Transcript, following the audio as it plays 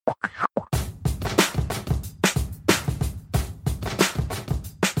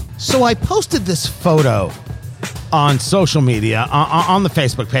So I posted this photo on social media, on the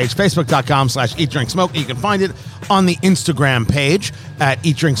Facebook page, facebook.com/eatdrinksmoke. You can find it on the Instagram page at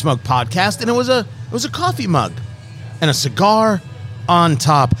Eat Drink Smoke Podcast. And it was a coffee mug and a cigar on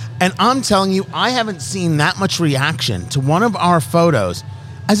top. And I'm telling you, I haven't seen that much reaction to one of our photos,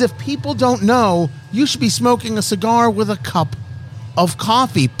 as if people don't know you should be smoking a cigar with a cup of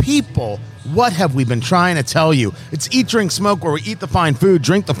coffee. People, what have we been trying to tell you? It's Eat, Drink, Smoke, where we eat the fine food,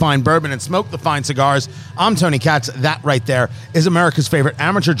 drink the fine bourbon, and smoke the fine cigars. I'm Tony Katz. That right there is America's favorite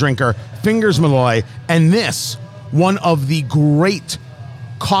amateur drinker, Fingers Malloy, and this, one of the great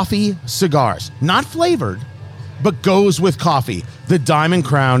coffee cigars. Not flavored, but goes with coffee. The Diamond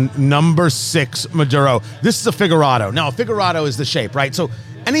Crown No. 6 Maduro. This is a Figurado. Now, a Figurado is the shape, right? So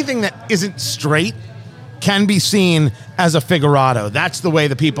anything that isn't straight can be seen as a Figurado. That's the way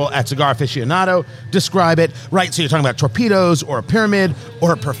the people at Cigar Aficionado describe it, right? So you're talking about torpedoes or a pyramid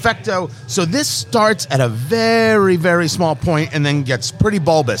or a perfecto. So this starts at a very, very small point and then gets pretty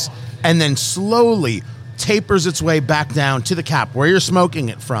bulbous and then slowly tapers its way back down to the cap where you're smoking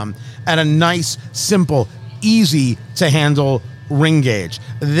it from at a nice, simple, easy to handle ring gauge.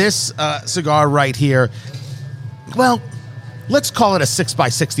 This cigar right here, well, let's call it a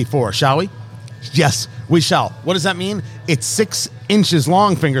 6x64, shall we? Yes, we shall. What does that mean? It's 6 inches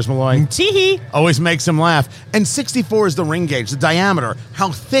long, Fingers Malloy. Tee-hee. Always makes him laugh. And 64 is the ring gauge, the diameter,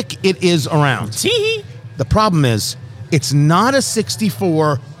 how thick it is around. Tee-hee. The problem is, it's not a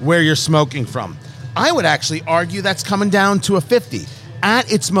 64 where you're smoking from. I would actually argue that's coming down to a 50.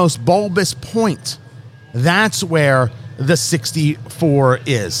 At its most bulbous point, that's where the 64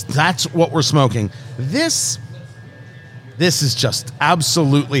 is. That's what we're smoking. This is just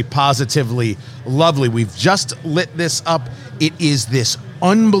absolutely, positively lovely. We've just lit this up. It is this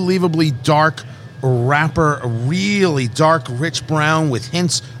unbelievably dark wrapper, really dark, rich brown with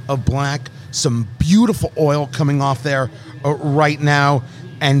hints of black. Some beautiful oil coming off there right now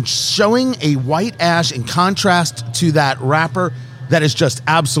and showing a white ash in contrast to that wrapper that is just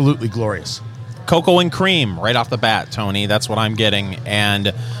absolutely glorious. Cocoa and cream right off the bat, Tony. That's what I'm getting.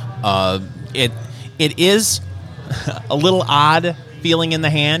 And it is a little odd feeling in the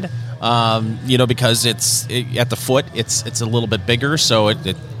hand, because at the foot, it's a little bit bigger, so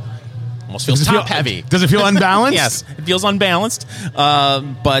it almost feels top heavy. Does it feel unbalanced? Yes, it feels unbalanced.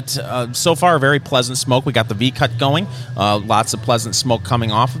 But so far, a very pleasant smoke. We got the V-cut going. Lots of pleasant smoke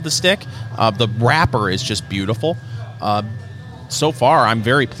coming off of the stick. The wrapper is just beautiful. So far, I'm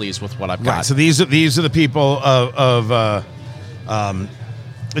very pleased with what I've got. Right, so these are the people of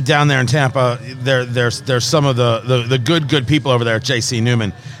down there in Tampa. There's some of the good people over there at J.C.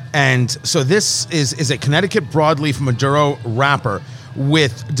 Newman. And so this is a Connecticut broadleaf Maduro wrapper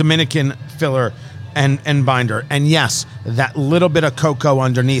with Dominican filler and binder. And yes, that little bit of cocoa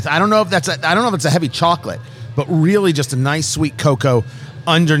underneath. I don't know if it's a heavy chocolate, but really just a nice sweet cocoa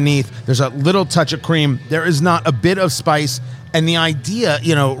underneath. There's a little touch of cream. There is not a bit of spice. And the idea,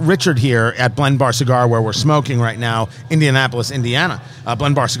 Richard here at Blend Bar Cigar, where we're smoking right now, Indianapolis, Indiana,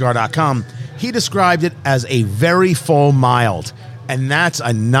 blendbarcigar.com, he described it as a very full mild. And that's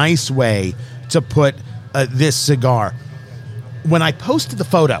a nice way to put this cigar. When I posted the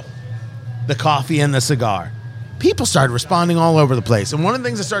photo, the coffee and the cigar, people started responding all over the place. And one of the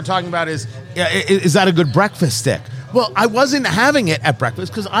things I started talking about is that a good breakfast stick? Well, I wasn't having it at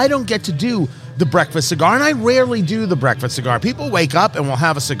breakfast because I don't get to do the breakfast cigar, and I rarely do the breakfast cigar. People wake up and will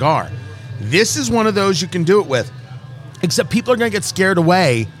have a cigar. This is one of those you can do it with, except people are going to get scared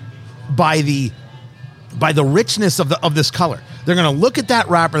away by the richness of this color. They're going to look at that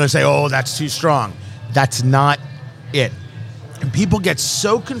wrapper and they say, "Oh, that's too strong." That's not it. And people get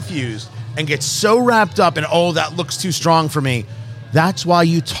so confused and get so wrapped up in, "Oh, that looks too strong for me." That's why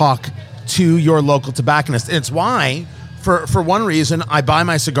you talk to your local tobacconist. And it's why, for one reason, I buy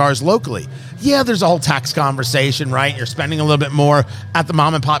my cigars locally. Yeah, there's a whole tax conversation, right? You're spending a little bit more at the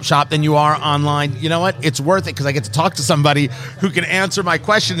mom and pop shop than you are online. You know what? It's worth it because I get to talk to somebody who can answer my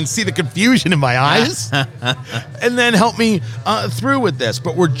question and see the confusion in my eyes and then help me through with this.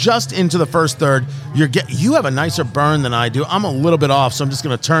 But we're just into the first third. You have a nicer burn than I do. I'm a little bit off, so I'm just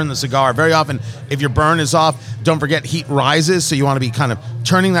going to turn the cigar. Very often, if your burn is off, don't forget heat rises, so you want to be kind of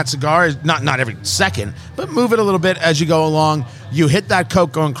turning that cigar, not every second, but move it a little bit as you go along. You hit that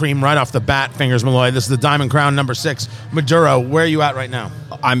cocoa and cream right off the bat, Fingers Malloy. This is the Diamond Crown No. 6 Maduro. Where are you at right now?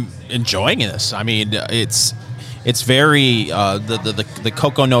 I'm enjoying this. I mean, it's very the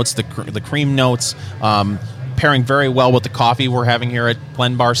cocoa notes, the cream notes, pairing very well with the coffee we're having here at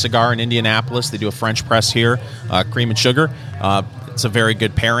Blend Bar Cigar in Indianapolis. They do a French press here, cream and sugar. It's a very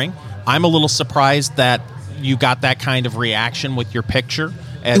good pairing. I'm a little surprised that you got that kind of reaction with your picture.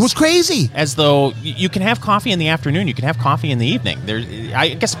 As, It was crazy. As though you can have coffee in the afternoon, you can have coffee in the evening.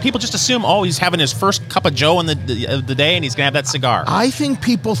 I guess people just assume, he's having his first cup of Joe in the day, and he's going to have that cigar. I think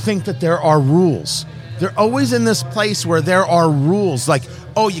people think that there are rules. They're always in this place where there are rules, like,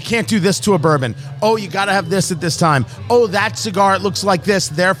 oh, you can't do this to a bourbon. Oh, you got to have this at this time. Oh, that cigar, it looks like this,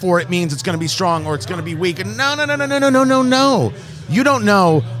 therefore it means it's going to be strong or it's going to be weak. And no. You don't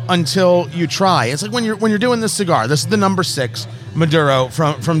know until you try. It's like when you're doing this cigar. This is the number 6 Maduro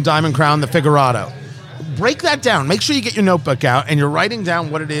from Diamond Crown, the Figurado. Break that down. Make sure you get your notebook out and you're writing down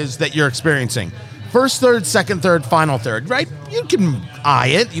what it is that you're experiencing. First third, second third, final third, right? You can eye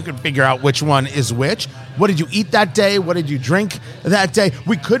it. You can figure out which one is which. What did you eat that day? What did you drink that day?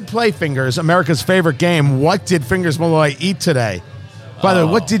 We could play Fingers, America's favorite game. What did Fingers Malloy eat today? By the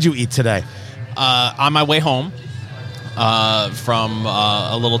way, what did you eat today? On my way home from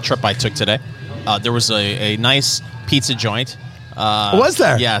a little trip I took today, there was a nice pizza joint. Was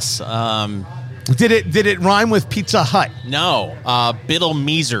there? Yes. Did it rhyme with Pizza Hut? No, Biddle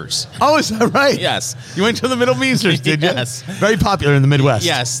Measers. Oh, is that right? Yes. You went to the Middle Measers, did you? Yes. Very popular in the Midwest.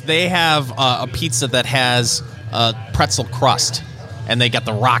 Yes, they have a pizza that has pretzel crust, and they got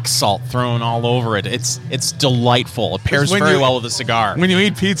the rock salt thrown all over it. It's delightful. It pairs very well with a cigar. When you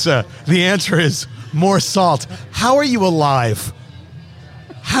eat pizza, the answer is more salt. How are you alive?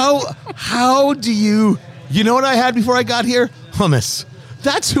 How do you... You know what I had before I got here? Hummus.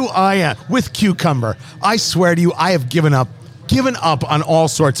 That's who I am, with cucumber. I swear to you, I have given up on all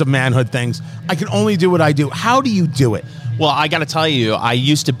sorts of manhood things. I can only do what I do. How do you do it? Well, I got to tell you, I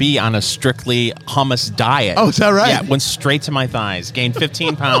used to be on a strictly hummus diet. Oh, is that right? Yeah, went straight to my thighs. Gained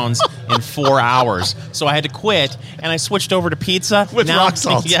 15 pounds in 4 hours. So I had to quit, and I switched over to pizza. With rock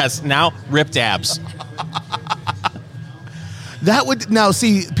salt. Yes, now ripped abs.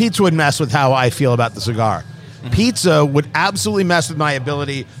 Pizza would mess with how I feel about the cigar. Pizza would absolutely mess with my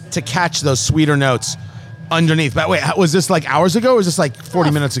ability to catch those sweeter notes underneath. But wait, was this like hours ago or was this like 40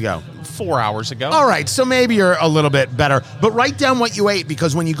 minutes ago? 4 hours ago. All right, so maybe you're a little bit better. But write down what you ate,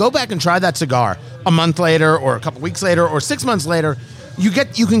 because when you go back and try that cigar a month later or a couple weeks later or 6 months later, you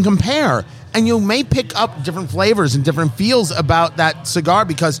can compare, and you may pick up different flavors and different feels about that cigar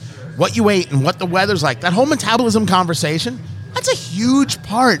because what you ate and what the weather's like. That whole metabolism conversation, that's a huge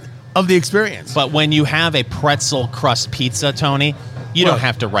part of the experience. But when you have a pretzel crust pizza, Tony, you don't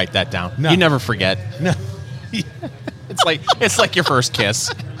have to write that down. No. You never forget. No. It's like your first kiss.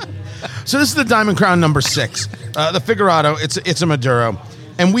 So this is the Diamond Crown number 6, the Figurado. It's a Maduro,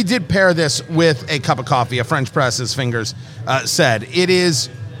 and we did pair this with a cup of coffee. A French press, as Fingers said. It is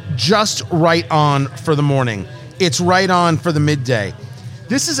just right on for the morning. It's right on for the midday.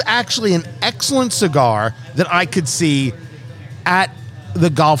 This is actually an excellent cigar that I could see at the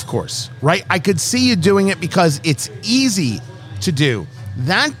golf course, right? I could see you doing it because it's easy to do.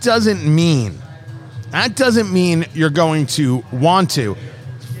 That doesn't mean you're going to want to.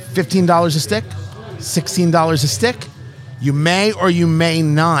 $15 a stick, $16 a stick. You may or you may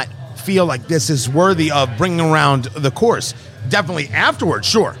not feel like this is worthy of bringing around the course. Definitely afterwards,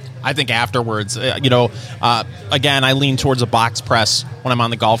 sure. I think afterwards, again, I lean towards a box press when I'm on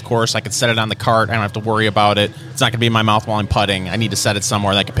the golf course. I can set it on the cart. I don't have to worry about it. It's not going to be in my mouth while I'm putting. I need to set it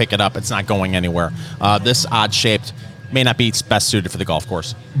somewhere that I can pick it up. It's not going anywhere. This odd-shaped may not be best suited for the golf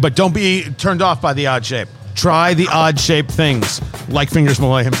course. But don't be turned off by the odd shape. Try the odd-shaped things, like Fingers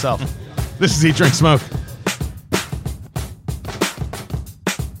Malloy himself. This is Eat, Drink, Smoke.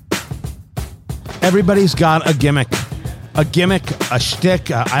 Everybody's got a gimmick, a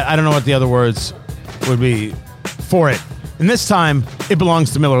shtick. I don't know what the other words would be for it. And this time, it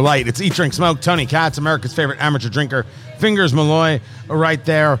belongs to Miller Lite. It's Eat, Drink, Smoke. Tony Katz, America's favorite amateur drinker. Fingers Malloy right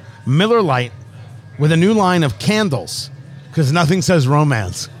there. Miller Lite with a new line of candles, because nothing says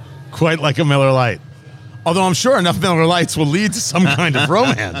romance quite like a Miller Lite. Although I'm sure enough Miller Lights will lead to some kind of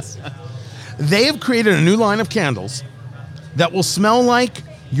romance. They have created a new line of candles that will smell like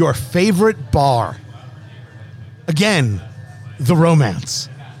your favorite bar. Again, the romance.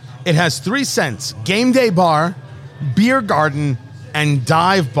 It has 3 scents: game day bar, beer garden, and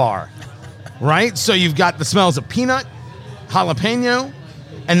dive bar. Right? So you've got the smells of peanut, jalapeno,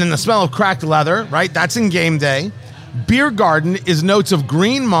 and then the smell of cracked leather, right? That's in game day. Beer garden is notes of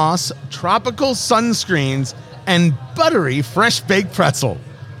green moss, tropical sunscreens, and buttery fresh baked pretzel,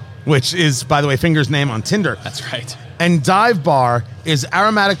 which is, by the way, Fingers' name on Tinder. That's right. And dive bar is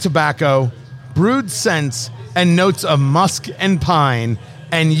aromatic tobacco, brewed scents, and notes of musk and pine,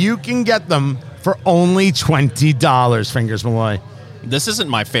 and you can get them for only $20, Fingers Malloy. This isn't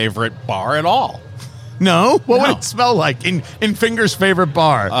my favorite bar at all. No? What No. would it smell like in Finger's favorite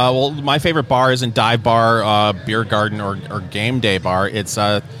bar? Well, my favorite bar isn't Dive Bar, Beer Garden, or Game Day Bar. It's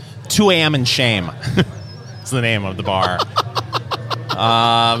 2 a.m. in Shame. It's the name of the bar.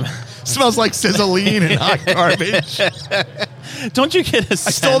 Smells like sizzling and hot garbage. Don't you get a sense?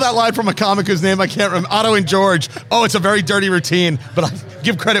 I stole that line from a comic whose name I can't remember. Otto and George. Oh, it's a very dirty routine, but I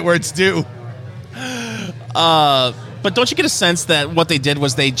give credit where it's due. But don't you get a sense that what they did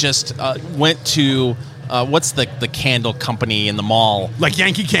was they just went to what's the candle company in the mall? Like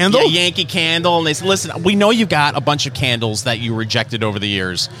Yankee Candle? Yeah, Yankee Candle. And they said, listen, we know you got a bunch of candles that you rejected over the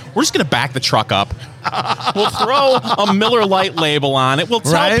years. We're just going to back the truck up. We'll throw a Miller Lite label on it. We'll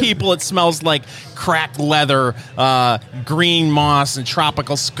tell Right? people it smells like cracked leather, green moss, and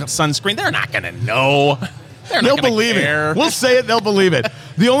tropical sunscreen. They're not going to know. They're They'll not gonna believe care. it. We'll say it, they'll believe it.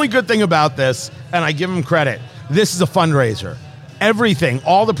 The only good thing about this, and I give them credit, this is a fundraiser. Everything,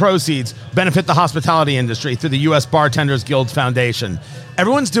 all the proceeds benefit the hospitality industry through the U.S. Bartenders Guild Foundation.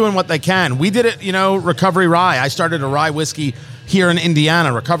 Everyone's doing what they can. We did it, Recovery Rye. I started a rye whiskey here in Indiana,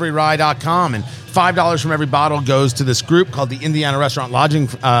 recoveryrye.com, and $5 from every bottle goes to this group called the Indiana Restaurant Lodging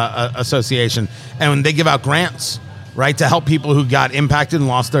Association, and they give out grants, right, to help people who got impacted and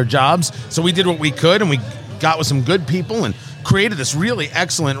lost their jobs. So we did what we could, and we got with some good people and created this really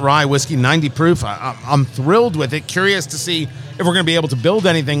excellent rye whiskey, 90 proof. I'm thrilled with it, curious to see if we're going to be able to build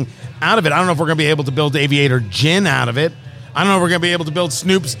anything out of it. I don't know if we're going to be able to build Aviator Gin out of it. I don't know if we're going to be able to build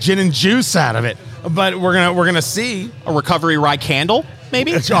Snoop's Gin and Juice out of it, but we're gonna see. A Recovery Rye candle,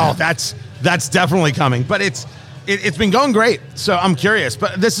 maybe? Oh, that's definitely coming. But it's been going great, so I'm curious.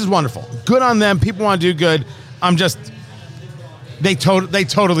 But this is wonderful. Good on them. People want to do good. They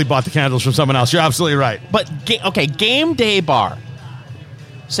totally bought the candles from someone else. You're absolutely right. But, Game Day Bar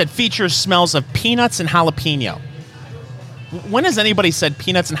said features smells of peanuts and jalapeno. When has anybody said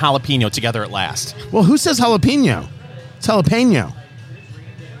peanuts and jalapeno together at last? Well, who says jalapeno? It's jalapeno.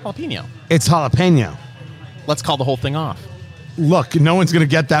 Jalapeno. It's jalapeno. Let's call the whole thing off. Look, no one's going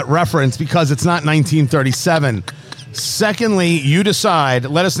to get that reference because it's not 1937. Secondly, you decide.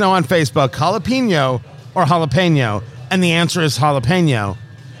 Let us know on Facebook, jalapeno or jalapeno. And the answer is jalapeno.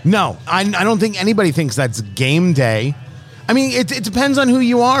 No, I don't think anybody thinks that's game day. I mean, it depends on who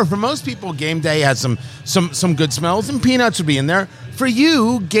you are. For most people, game day has some good smells, and peanuts would be in there. For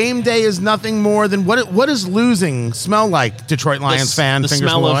you, game day is nothing more than what does losing smell like, Detroit Lions fan? The Fingers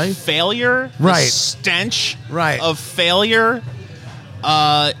smell Malloy? of failure, Right. The stench Right. of failure.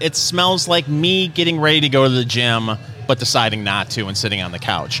 It smells like me getting ready to go to the gym, but deciding not to and sitting on the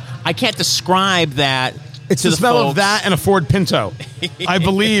couch. I can't describe that. It's to the smell of folks. that and a Ford Pinto, I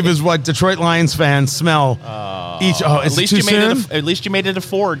believe, is what Detroit Lions fans smell. Each. Oh, is At least it you too made soon? it. At least you made it a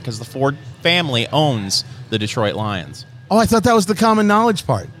Ford because the Ford family owns the Detroit Lions. Oh, I thought that was the common knowledge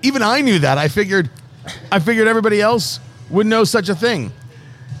part. Even I knew that. I figured everybody else would know such a thing.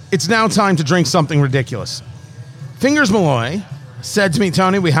 It's now time to drink something ridiculous. Fingers Malloy said to me,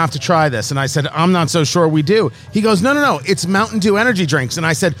 Tony, we have to try this. And I said, I'm not so sure we do. He goes, no, it's Mountain Dew energy drinks. And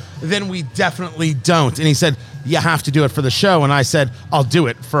I said, then we definitely don't. And he said, you have to do it for the show. And I said, I'll do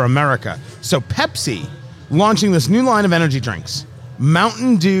it for America. So Pepsi launching this new line of energy drinks,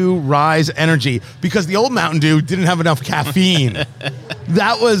 Mountain Dew Rise Energy, because the old Mountain Dew didn't have enough caffeine.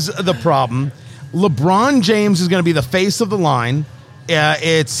 That was the problem. LeBron James is going to be the face of the line.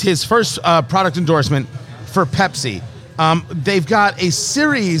 It's his first product endorsement for Pepsi. They've got a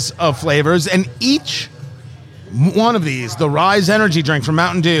series of flavors, and each one of these, the Rise Energy drink from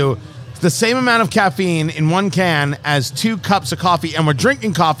Mountain Dew, the same amount of caffeine in one can as 2 cups of coffee, and we're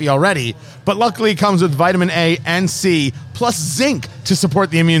drinking coffee already, but luckily it comes with vitamin A and C, plus zinc to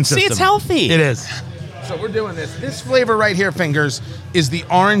support the immune system. See, it's healthy. It is. So we're doing this. This flavor right here, Fingers, is the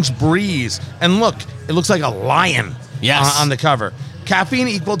Orange Breeze. And look, it looks like a lion on the cover. Caffeine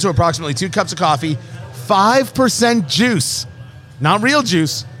equal to approximately 2 cups of coffee, 5% juice. Not real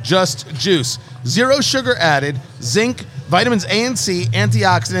juice, just juice. 0 sugar added, zinc, vitamins A and C,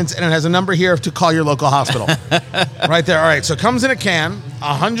 antioxidants, and it has a number here to call your local hospital. Right there. All right, so it comes in a can,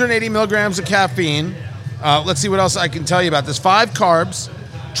 180 milligrams of caffeine. Let's see what else I can tell you about this. 5 carbs,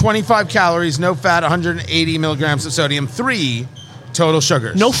 25 calories, no fat, 180 milligrams of sodium, 3 total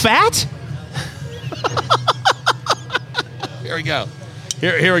sugars. No fat? Here we go.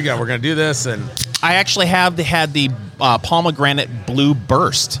 Here we go. We're going to do this. And I actually had the pomegranate blue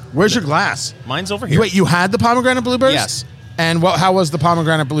burst. where's your glass? Mine's over here. Wait, you had the pomegranate blue burst? Yes. And how was the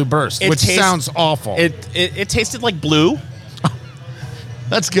pomegranate blue burst? Which sounds awful. It tasted like blue.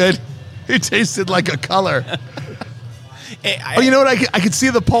 That's good. It tasted like a color. You know what? I could see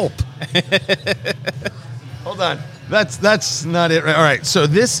the pulp. Hold on. That's not it. All right. So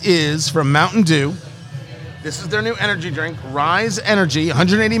this is from Mountain Dew. This is their new energy drink, Rise Energy,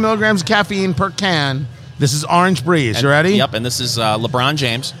 180 milligrams of caffeine per can. This is Orange Breeze. You ready? Yep, and this is LeBron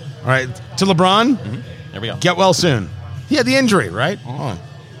James. All right, to LeBron. There we go. Get well soon. He had the injury, right? Oh.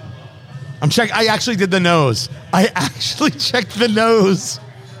 I actually did the nose. I actually checked the nose.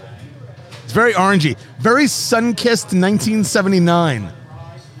 It's very orangey. Very sun-kissed 1979.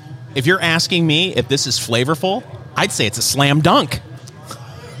 If you're asking me if this is flavorful, I'd say it's a slam dunk.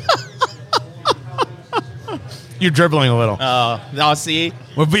 You're dribbling a little. No, see?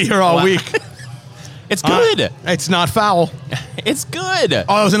 We'll be here all Wow. week. It's good. It's not foul. It's good.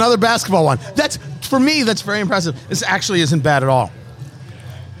 Oh, it was another basketball one. For me, that's very impressive. This actually isn't bad at all.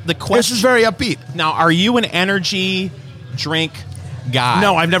 The This question is very upbeat. now: are you an energy drink guy?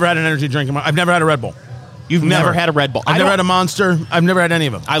 No, I've never had an energy drink. I've never had a Red Bull. You've never had a Red Bull. I've never had a Monster. I've never had any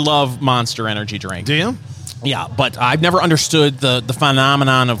of them. I love Monster energy drink. Do you? Yeah, but I've never understood the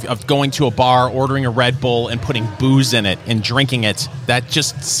phenomenon of going to a bar, ordering a Red Bull, and putting booze in it and drinking it. That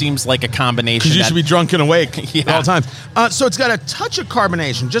just seems like a combination. Because you should be drunk and awake Yeah. at all times. So it's got a touch of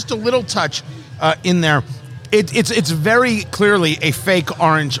carbonation, just a little touch in there. It's very clearly a fake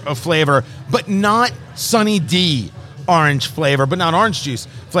orange flavor, but not Sunny D orange flavor, but not orange juice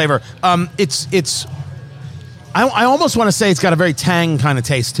flavor. I almost want to say it's got a very tang kind of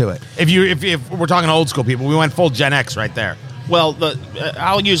taste to it. If we're talking old school people, we went full Gen X right there. Well,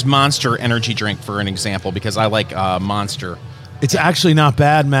 I'll use Monster energy drink for an example because I like Monster. It's actually not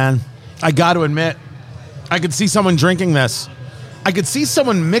bad, man. I got to admit, I could see someone drinking this. I could see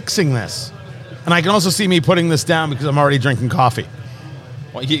someone mixing this. And I can also see me putting this down because I'm already drinking coffee.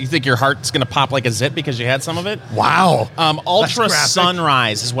 Well, you think your heart's going to pop like a zit because you had some of it? Wow. Ultra That's graphic.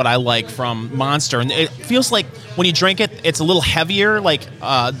 Sunrise is what I like from Monster. And it feels like when you drink it, it's a little heavier. Like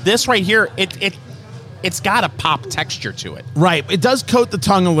this right here, it's got a pop texture to it. Right. It does coat the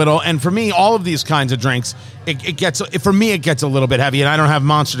tongue a little. And for me, all of these kinds of drinks, it gets a little bit heavy. And I don't have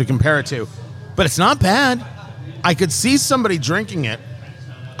Monster to compare it to. But it's not bad. I could see somebody drinking it.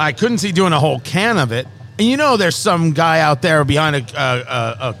 I couldn't see doing a whole can of it. And you know there's some guy out there behind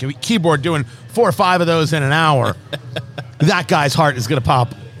a keyboard doing 4 or 5 of those in an hour. That guy's heart is going to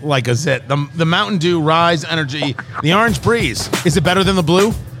pop like a zit. The Mountain Dew Rise Energy, the Orange Breeze. Is it better than the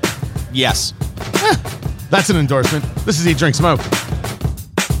blue? Yes. That's an endorsement. This is Eat, Drink, Smoke.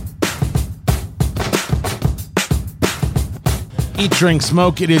 Eat, Drink,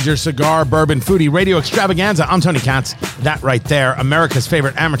 Smoke. It is your cigar, bourbon, foodie, radio extravaganza. I'm Tony Katz. That right there, America's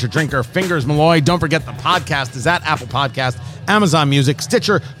favorite amateur drinker, Fingers Malloy. Don't forget the podcast is at Apple Podcast, Amazon Music,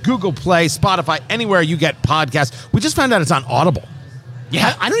 Stitcher, Google Play, Spotify, anywhere you get podcasts. We just found out it's on Audible.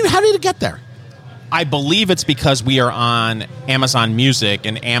 Yeah. I don't even, how did it get there? I believe it's because we are on Amazon Music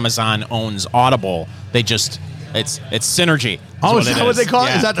and Amazon owns Audible. It's synergy. Oh, is that what they call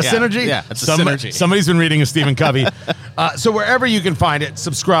it? Is that the synergy? Yeah, it's a synergy. Somebody's been reading a Stephen Covey. So wherever you can find it,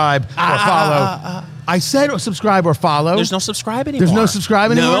 subscribe or follow. I said subscribe or follow. There's no subscribe anymore. There's no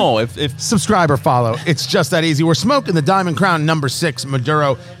subscribe anymore? No, if Subscribe or follow. It's just that easy. We're smoking the Diamond Crown No. 6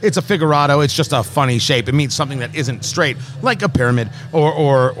 Maduro. It's a figurado. It's just a funny shape. It means something that isn't straight, like a pyramid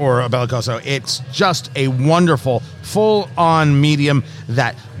or a bellicoso. It's just a wonderful, full-on medium.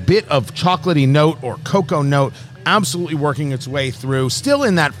 That bit of chocolatey note or cocoa note absolutely working its way through. Still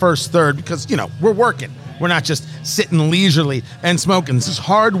in that first third because, we're working. We're not just sitting leisurely and smoking. This is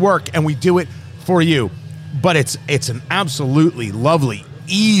hard work, and we do it for you. But it's an absolutely lovely,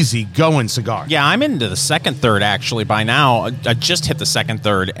 easy-going cigar. Yeah, I'm into the second third, actually, by now. I just hit the second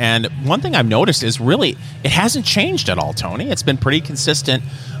third. And one thing I've noticed is really, it hasn't changed at all, Tony. It's been pretty consistent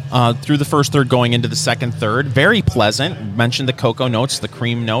through the first third going into the second third. Very pleasant. Mentioned the cocoa notes, the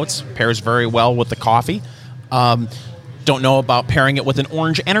cream notes. Pairs very well with the coffee. Don't know about pairing it with an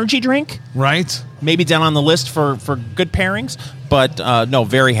orange energy drink. Right? Maybe down on the list for good pairings. But no,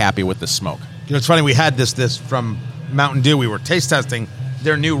 very happy with this smoke. It's funny, we had this from Mountain Dew. We were taste testing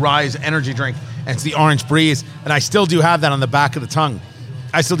their new Rise energy drink, and it's the Orange Breeze, and I still do have that on the back of the tongue.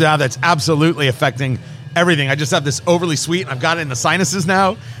 I still do have that. It's absolutely affecting everything. I just have this overly sweet, and I've got it in the sinuses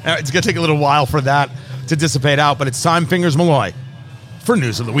now. It's going to take a little while for that to dissipate out, but it's time, Fingers Malloy, for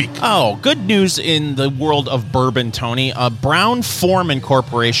News of the Week. Oh, good news in the world of bourbon, Tony. Brown-Forman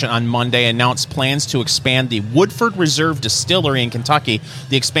Corporation on Monday announced plans to expand the Woodford Reserve Distillery in Kentucky.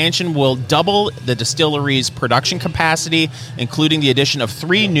 The expansion will double the distillery's production capacity, including the addition of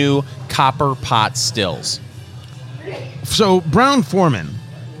 3 new copper pot stills. So Brown-Forman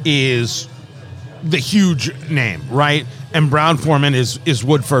is the huge name, right? And Brown-Forman is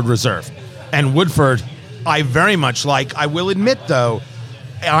Woodford Reserve. And Woodford, I very much like. I will admit, though,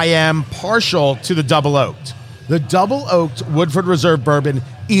 I am partial to the double oaked. The double oaked Woodford Reserve bourbon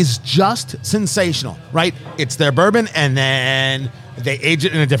is just sensational, right? It's their bourbon, and then they age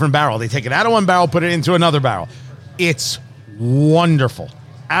it in a different barrel. They take it out of one barrel, put it into another barrel. It's wonderful.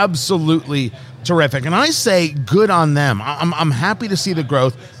 Absolutely terrific. And I say good on them. I'm happy to see the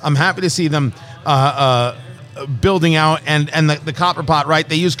growth. I'm happy to see them building out, and the copper pot, right?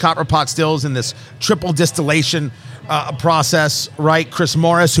 They use copper pot stills in this triple distillation process, right? Chris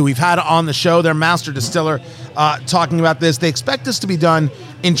Morris, who we've had on the show, their master distiller, talking about this. They expect this to be done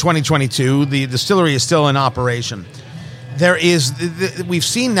in 2022. The distillery is still in operation. We've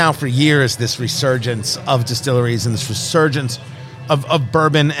seen now for years this resurgence of distilleries and this resurgence of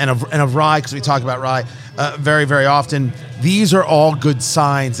bourbon and of rye, because we talk about rye very, very often. These are all good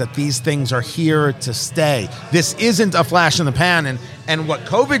signs that these things are here to stay. This isn't a flash in the pan, and what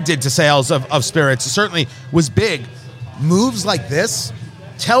COVID did to sales of spirits certainly was big. Moves like this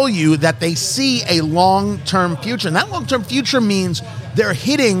tell you that they see a long-term future, and that long-term future means they're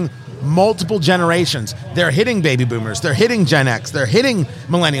hitting multiple generations. They're hitting baby boomers, they're hitting Gen X, they're hitting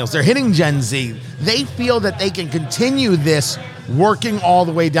millennials, they're hitting Gen Z. They feel that they can continue this working all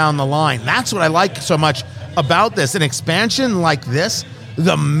the way down the line. That's what I like so much about this. An expansion like this,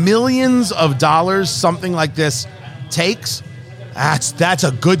 the millions of dollars something like this takes, that's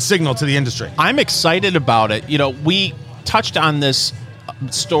a good signal to the industry. I'm excited about it. You know, we touched on this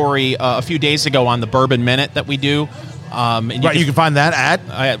story a few days ago on the Bourbon Minute that we do. You can find that at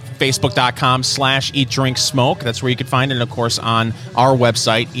facebook.com/eatdrinksmoke. That's where you can find it. And, of course, on our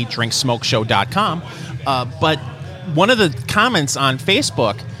website, eatdrinksmokeshow.com. But one of the comments on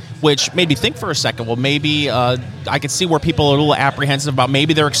Facebook, which made me think for a second, well, maybe I could see where people are a little apprehensive about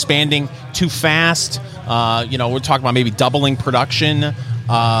maybe they're expanding too fast. We're talking about maybe doubling production.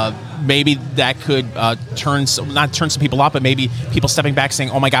 Maybe that could not turn some people off, but maybe people stepping back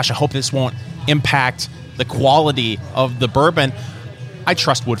saying, oh my gosh, I hope this won't impact the quality of the bourbon. I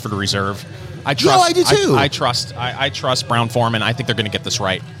trust Woodford Reserve. I do too. I trust Brown-Forman. I think they're going to get this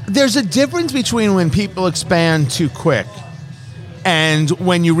right. There's a difference between when people expand too quick and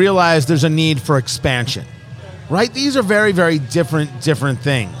when you realize there's a need for expansion, right? These are very, very different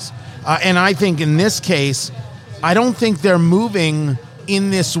things. And I think in this case, I don't think they're moving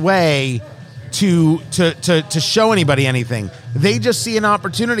in this way to show anybody anything. They just see an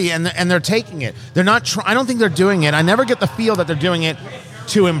opportunity and they're taking it. They're not. I don't think they're doing it. I never get the feel that they're doing it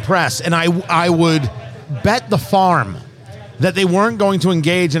to impress. And I would bet the farm that they weren't going to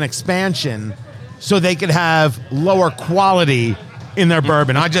engage in expansion so they could have lower quality in their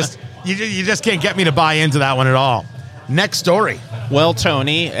bourbon. You just can't get me to buy into that one at all. Next story. Well,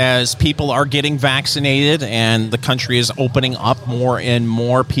 Tony, as people are getting vaccinated and the country is opening up more and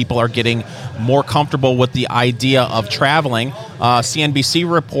more, people are getting more comfortable with the idea of traveling.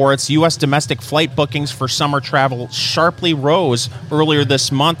 CNBC reports U.S. domestic flight bookings for summer travel sharply rose earlier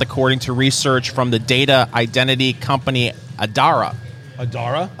this month, according to research from the data identity company Adara.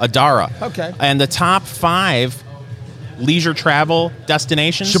 Adara. Okay. And the top 5 leisure travel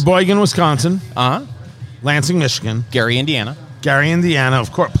destinations. Sheboygan, Wisconsin. Uh-huh. Lansing, Michigan. Gary, Indiana,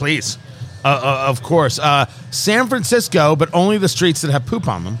 of course, please. Of course. San Francisco, but only the streets that have poop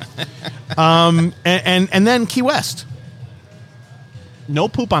on them. And then Key West. No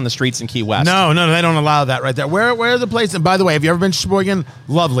poop on the streets in Key West. No, they don't allow that right there. Where are the places? And by the way, have you ever been to Sheboygan?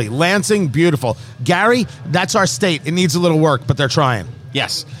 Lovely. Lansing, beautiful. Gary, that's our state. It needs a little work, but they're trying.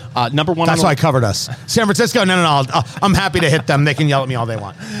 Yes. Number 1. That's why I covered us. San Francisco, no. I'm happy to hit them. They can yell at me all they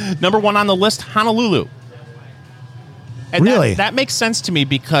want. Number 1 on the list, Honolulu. And really? That makes sense to me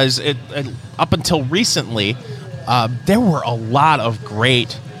because it up until recently, there were a lot of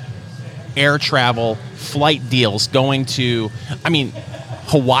great air travel flight deals going to,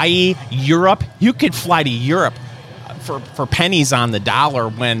 Hawaii, Europe. You could fly to Europe for pennies on the dollar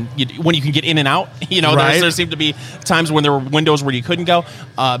when you can get in and out. Right. There seemed to be times when there were windows where you couldn't go.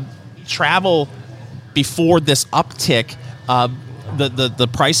 Travel before this uptick, the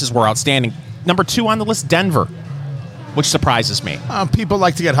prices were outstanding. Number 2 on the list, Denver, which surprises me. People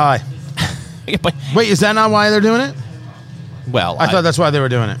like to get high. But, wait, is that not why they're doing it? Well, I thought that's why they were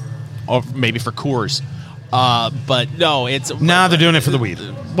doing it. Or maybe for Coors. But no, it's... Now they're doing it for the weed.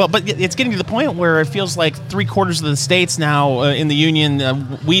 Well, but it's getting to the point where it feels like 3/4 of the states now in the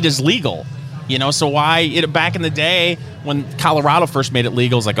union, weed is legal. So why... back in the day, when Colorado first made it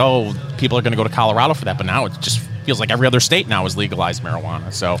legal, it's like, oh, people are going to go to Colorado for that. But now it just feels like every other state now has legalized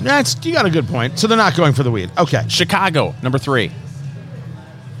marijuana. So you got a good point. So they're not going for the weed. Okay. Chicago, number 3.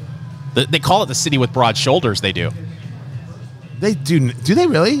 They call it the city with broad shoulders. They do. They do. Do they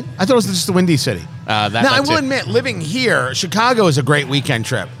really? I thought it was just a windy city. I will admit, living here, Chicago is a great weekend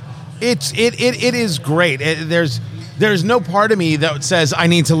trip. It is great. There's no part of me that says I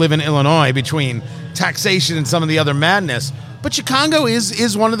need to live in Illinois between taxation and some of the other madness. But Chicago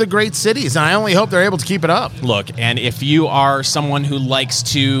is one of the great cities, and I only hope they're able to keep it up. Look, and if you are someone who likes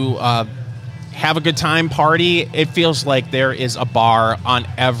to have a good time party, it feels like there is a bar on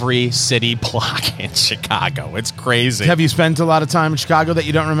every city block in Chicago. It's crazy. Have you spent a lot of time in Chicago that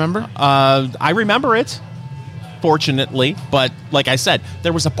you don't remember? I remember it, fortunately, but like I said,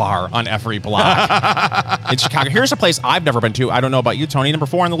 there was a bar on every block in Chicago. Here's a place I've never been to. I don't know about you, Tony. Number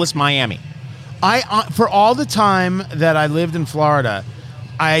 4 on the list, Miami. For all the time that I lived in Florida,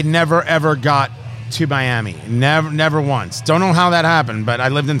 I never ever got to Miami. Never once. Don't know how that happened, but I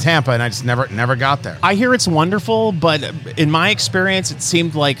lived in Tampa and I just never got there. I hear it's wonderful, but in my experience, it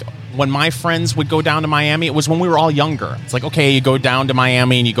seemed like when my friends would go down to Miami, it was when we were all younger. It's like, okay, you go down to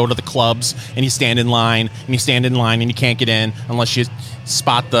Miami and you go to the clubs and you stand in line and you stand in line and you can't get in unless you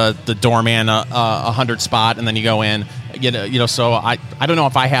spot the doorman 100 spot and then you go in. So I don't know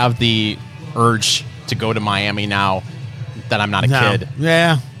if I have the urge to go to Miami now that I'm not a kid.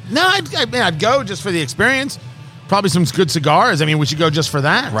 Yeah. No, I'd go just for the experience. Probably some good cigars. I mean, we should go just for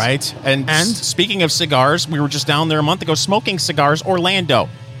that. Right. And speaking of cigars, we were just down there a month ago smoking cigars, Orlando.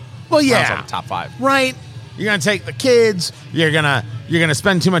 Well, yeah. That was on the top 5. Right. You're going to take the kids. You're gonna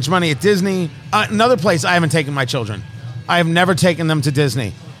spend too much money at Disney. Another place I haven't taken my children. I have never taken them to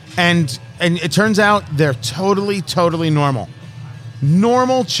Disney. And it turns out they're totally, totally normal.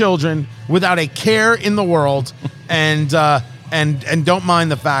 Normal children without a care in the world and don't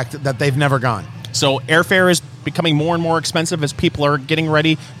mind the fact that they've never gone. So airfare is becoming more and more expensive as people are getting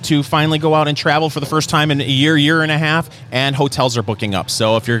ready to finally go out and travel for the first time in a year and a half, and hotels are booking up.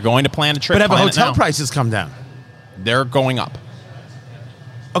 So if you're going to plan a trip, but have hotel prices come down? They're going up.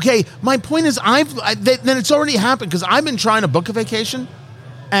 Okay, my point is then it's already happened because I've been trying to book a vacation,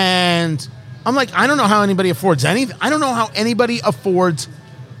 and I'm like, I don't know how anybody affords anything. I don't know how anybody affords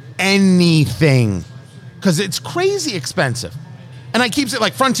anything because it's crazy expensive. And I keep it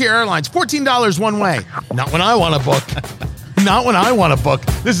like Frontier Airlines, $14 one way. Not when I want to book. Not when I want to book.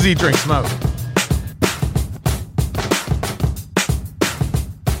 This is Eat, Drink, Smoke.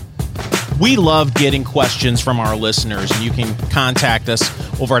 We love getting questions from our listeners, and you can contact us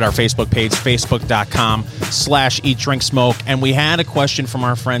over at our Facebook page, facebook.com/Eat, Drink, Smoke. And we had a question from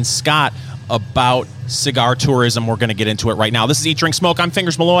our friend Scott about cigar tourism. We're going to get into it right now. This is Eat, Drink, Smoke. I'm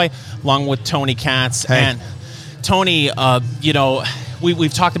Fingers Malloy, along with Tony Katz. Hey. And Tony,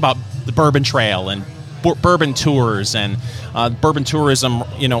 we've talked about the Bourbon Trail and bourbon tours and bourbon tourism,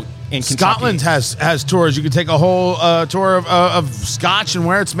 in Kentucky. Scotland has tours. You can take a whole tour of Scotch and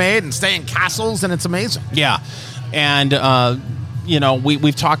where it's made and stay in castles, and it's amazing. Yeah. And,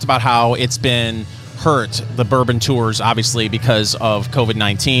 we've talked about how it's been hurt, the bourbon tours, obviously, because of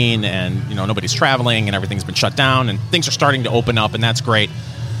COVID-19 and, nobody's traveling and everything's been shut down and things are starting to open up, and that's great.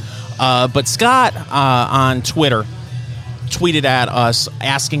 But Scott on Twitter tweeted at us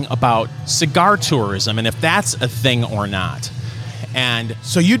asking about cigar tourism and if that's a thing or not. And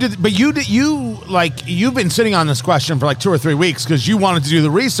so you've been sitting on this question for like 2 or 3 weeks because you wanted to do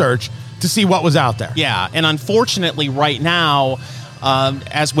the research to see what was out there. Yeah, and unfortunately, right now,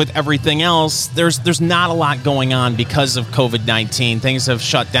 as with everything else, there's not a lot going on because of COVID-19. Things have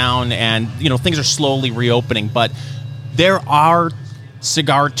shut down, and things are slowly reopening. But there are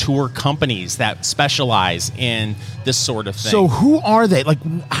cigar tour companies that specialize in this sort of thing. So who are they? Like,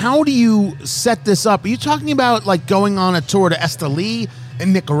 how do you set this up? Are you talking about like going on a tour to Esteli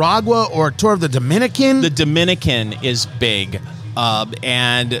in Nicaragua or a tour of the Dominican? The Dominican is big.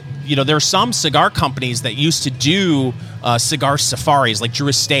 And there are some cigar companies that used to do cigar safaris, like Drew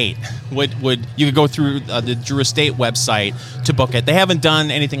Estate. You could go through the Drew Estate website to book it. They haven't done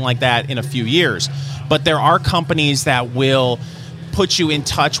anything like that in a few years, but there are companies that will put you in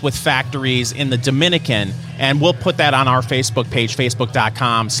touch with factories in the Dominican, and we'll put that on our Facebook page,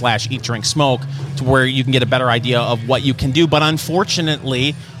 facebook.com/Eat, Drink, Smoke, to where you can get a better idea of what you can do. But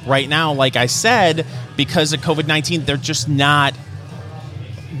unfortunately, right now, like I said, because of COVID-19, they're just not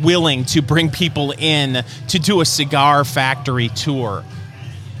willing to bring people in to do a cigar factory tour.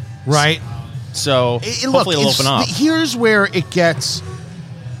 Right. So hopefully it'll open up. Here's where it gets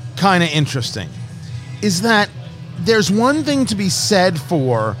kind of interesting, is that there's one thing to be said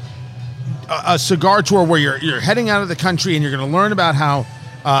for a cigar tour where you're heading out of the country and you're going to learn about how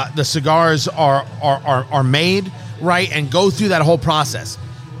the cigars are made, right, and go through that whole process.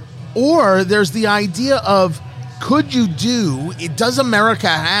 Or there's the idea of, does America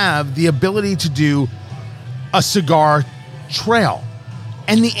have the ability to do a cigar trail?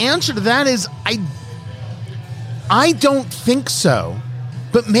 And the answer to that is I don't think so.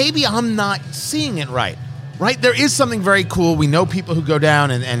 but maybe I'm not seeing it right. Right? There is something very cool. We know people who go down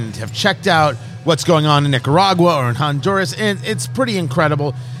and have checked out what's going on in Nicaragua or in Honduras, and it's pretty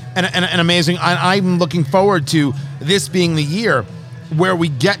incredible and amazing. I'm looking forward to this being the year where we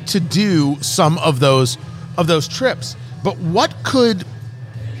get to do some of those trips. But what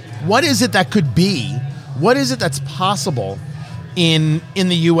is it that could be? What is it that's possible in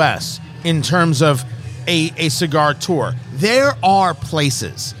the U.S. in terms of a cigar tour? There are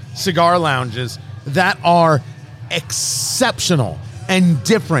places, cigar lounges, that are exceptional and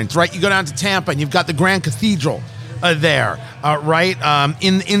different, right? You go down to Tampa and you've got the Grand Cathedral there, right?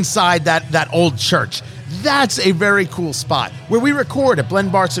 Inside that old church. That's a very cool spot where we record at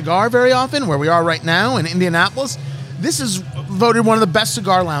Blend Bar Cigar very often, where we are right now in Indianapolis. This is voted one of the best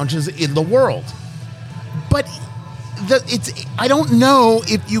cigar lounges in the world. But I don't know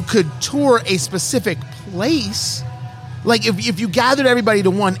if you could tour a specific place. Like if you gathered everybody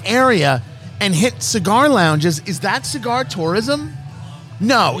to one area and hit cigar lounges, is that cigar tourism?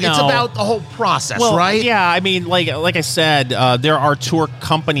 No, it's about the whole process, right? Yeah, I mean, like I said, there are tour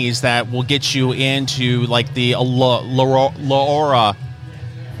companies that will get you into like the La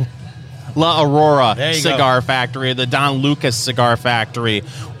Aurora Cigar Factory, the Don Lucas Cigar Factory,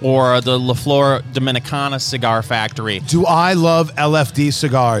 or the La Flor Dominicana Cigar Factory. Do I love LFD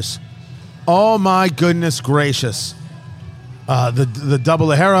cigars? Oh my goodness gracious! The Double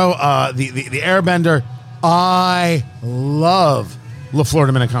Ligero, the Airbender. I love La Flor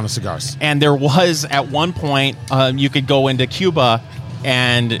Dominicana cigars. And there was at one point you could go into Cuba,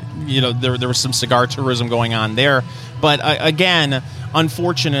 and there was some cigar tourism going on there. But again,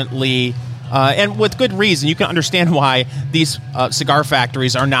 unfortunately, and with good reason, you can understand why these cigar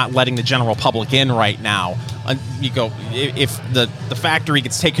factories are not letting the general public in right now. If the factory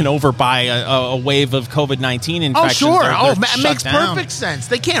gets taken over by a wave of COVID-19 infections. Oh, sure. It makes perfect sense.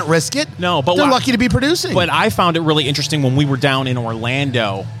 They can't risk it. No, but they're lucky to be producing. But I found it really interesting when we were down in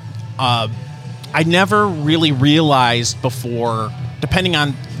Orlando. I never really realized before, depending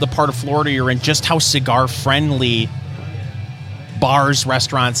on the part of Florida you're in, just how cigar-friendly bars,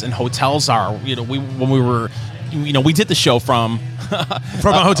 restaurants, and hotels are. We did the show from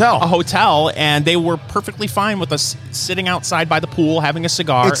a hotel, and they were perfectly fine with us sitting outside by the pool having a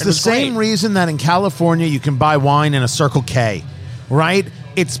cigar. It's the same reason that in California you can buy wine in a Circle K, right?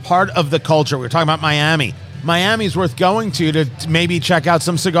 It's part of the culture. We were talking about Miami. Miami's worth going to maybe check out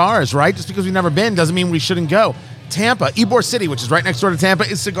some cigars, right? Just because we've never been doesn't mean we shouldn't go. Tampa, Ybor City, which is right next door to Tampa,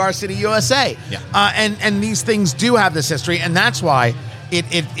 is Cigar City, USA. Yeah. And these things do have this history, and that's why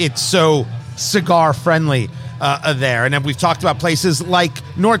it's so cigar friendly there. And then we've talked about places like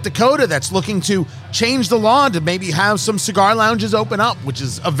North Dakota that's looking to change the law to maybe have some cigar lounges open up, which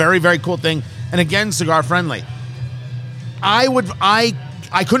is a very, very cool thing. And again, cigar friendly. I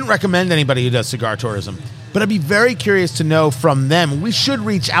couldn't recommend anybody who does cigar tourism, but I'd be very curious to know from them. We should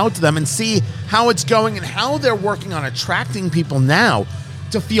reach out to them and see how it's going and how they're working on attracting people now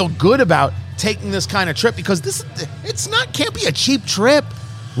to feel good about taking this kind of trip, because can't be a cheap trip,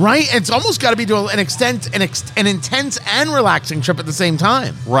 right? It's almost got to be to an intense and relaxing trip at the same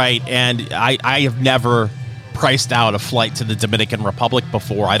time. Right, and I have never priced out a flight to the Dominican Republic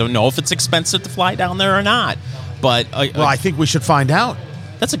before. I don't know if it's expensive to fly down there or not, but I think we should find out.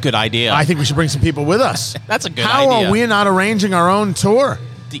 That's a good idea. I think we should bring some people with us. That's a good idea. How are we not arranging our own tour?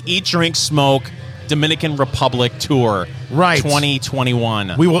 The Eat, Drink, Smoke Dominican Republic Tour. Right.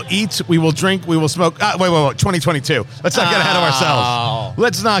 2021. We will eat, we will drink, we will smoke. Wait. 2022. Let's not get ahead of ourselves.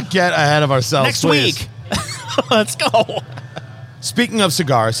 Let's not get ahead of ourselves. Next week. Let's go. Speaking of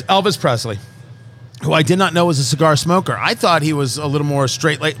cigars, Elvis Presley, who I did not know was a cigar smoker. I thought he was a little more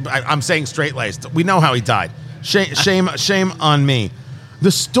straight-laced. I'm saying straight-laced. We know how he died. Shame on me.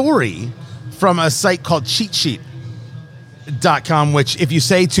 The story from a site called CheatSheet.com, which if you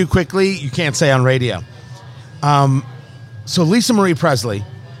say too quickly, you can't say on radio. So Lisa Marie Presley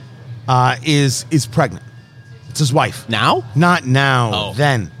is pregnant. It's his wife. Now? Not now,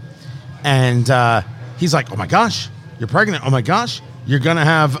 then. And he's like, oh my gosh, you're pregnant. Oh my gosh, you're going to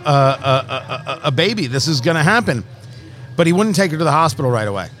have a baby. This is going to happen. But he wouldn't take her to the hospital right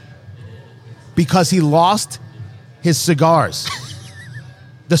away because he lost his cigars.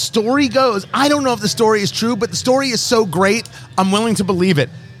 The story goes, I don't know if the story is true, but the story is so great, I'm willing to believe it.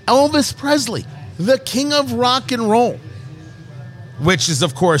 Elvis Presley, the king of rock and roll, which is,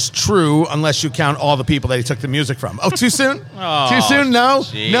 of course, true unless you count all the people that he took the music from. Oh, too soon? Too soon? No?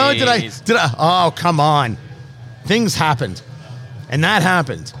 Geez. No, did I? Oh, come on. Things happened. And that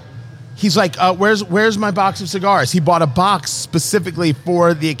happened. He's like, where's my box of cigars? He bought a box specifically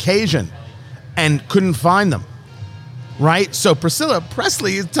for the occasion and couldn't find them. right? So Priscilla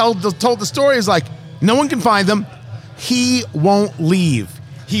Presley told the story is like, no one can find them. He won't leave.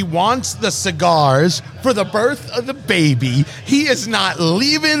 He wants the cigars for the birth of the baby. He is not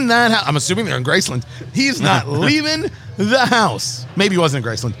leaving that house. I'm assuming they're in Graceland. He's not leaving the house. Maybe he wasn't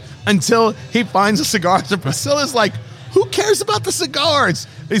in Graceland until he finds the cigars. And Priscilla's like, who cares about the cigars?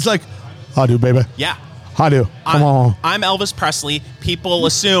 He's like, I do, baby. Yeah. I do. Come on. I'm Elvis Presley. People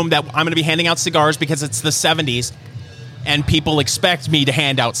assume that I'm going to be handing out cigars because it's the 70s. And people expect me to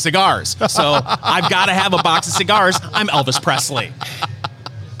hand out cigars. So I've got to have a box of cigars. I'm Elvis Presley.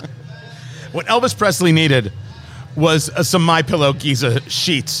 What Elvis Presley needed was some MyPillow Giza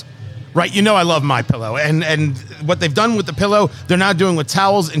sheets, right? You know I love MyPillow. And what they've done with the pillow, they're now doing with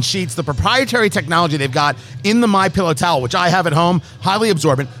towels and sheets. The proprietary technology they've got in the MyPillow towel, which I have at home, highly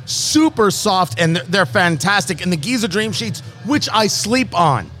absorbent, super soft, and they're fantastic. And the Giza Dream Sheets, which I sleep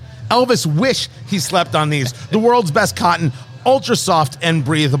on. Elvis wish he slept on these. The world's best cotton, ultra soft and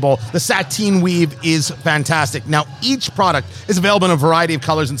breathable. The sateen weave is fantastic. Now, each product is available in a variety of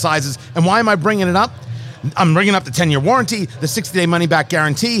colors and sizes. And why am I bringing it up? I'm bringing up the 10-year warranty, the 60-day money-back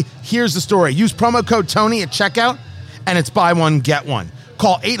guarantee. Here's the story. Use promo code Tony at checkout, and it's buy one, get one.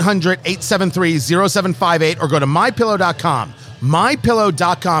 Call 800-873-0758 or go to MyPillow.com.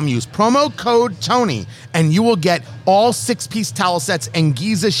 MyPillow.com. Use promo code Tony, and you will get all 6-piece towel sets and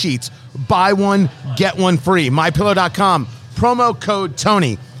Giza sheets. Buy one, get one free. MyPillow.com. Promo code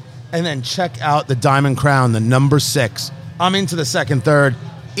Tony. And then check out the Diamond Crown, the number 6. I'm into the second, third.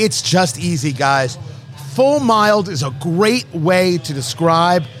 It's just easy, guys. Full mild is a great way to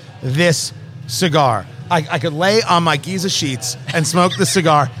describe this cigar. I could lay on my Giza sheets and smoke the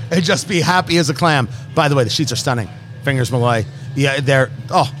cigar and just be happy as a clam. By the way, the sheets are stunning. Fingers Malloy. Yeah, they're,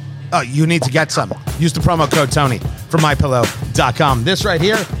 you need to get some. Use the promo code Tony for MyPillow.com. This right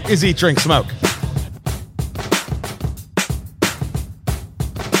here is Eat, Drink, Smoke.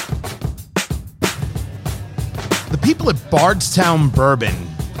 The people at Bardstown Bourbon,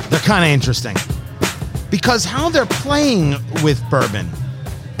 they're kind of interesting because how they're playing with bourbon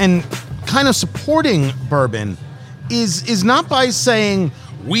and kind of supporting bourbon is not by saying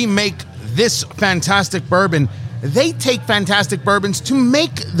we make this fantastic bourbon. They take fantastic bourbons to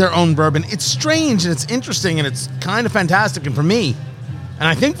make their own bourbon. It's strange and it's interesting and it's kind of fantastic. And for me, and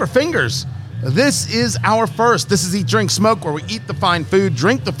I think for Fingers, this is our first. This is Eat, Drink, Smoke, where we eat the fine food,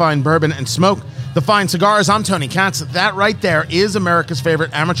 drink the fine bourbon, and smoke the fine cigars. I'm Tony Katz. That right there is America's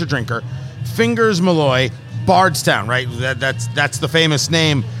favorite amateur drinker, Fingers Malloy, Bardstown, right? That's the famous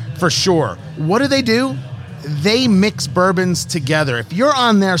name for sure. What do? They mix bourbons together. If you're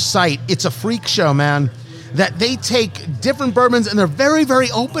on their site, it's a freak show, man. That they take different bourbons and they're very, very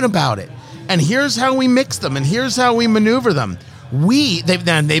open about it. And here's how we mix them, and here's how we maneuver them.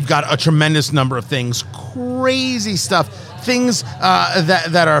 They've got a tremendous number of things, crazy stuff, things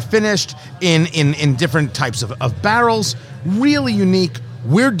that are finished in different types of barrels, really unique.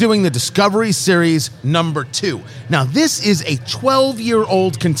 We're doing the Discovery Series number 2. Now, this is a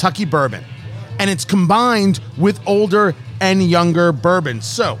 12-year-old Kentucky bourbon, and it's combined with older and younger bourbons.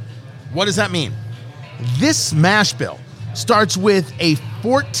 So, what does that mean? This mash bill starts with a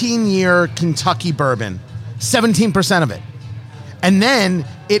 14-year Kentucky bourbon, 17% of it. And then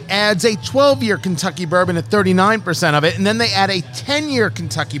it adds a 12-year Kentucky bourbon at 39% of it, and then they add a 10-year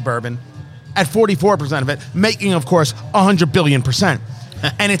Kentucky bourbon at 44% of it, making, of course, 100 billion percent.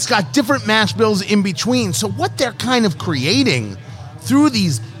 And it's got different mash bills in between. So what they're kind of creating through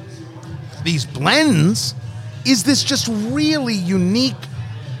these blends is this just really unique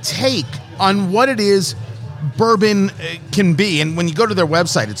take on what it is bourbon can be. And when you go to their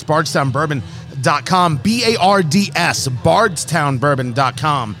website, it's bardstownbourbon.com, B-A-R-D-S,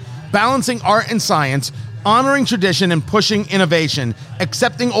 bardstownbourbon.com. Balancing art and science, honoring tradition and pushing innovation,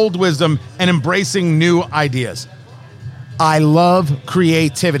 accepting old wisdom and embracing new ideas. I love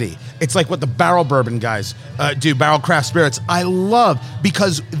creativity. It's like what the barrel bourbon guys do, barrel craft spirits. I love,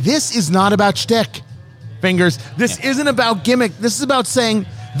 because this is not about shtick, Fingers. This isn't about gimmick. This is about saying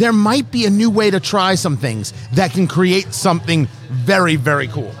there might be a new way to try some things that can create something very, very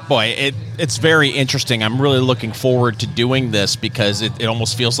cool. Boy, it's very interesting. I'm really looking forward to doing this because it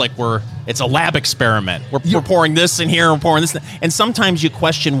almost feels like it's a lab experiment. We're pouring this in here, we're pouring this. And sometimes you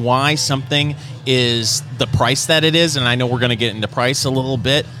question why something is the price that it is. And I know we're going to get into price a little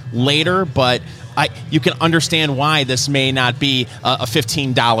bit later, but you can understand why this may not be a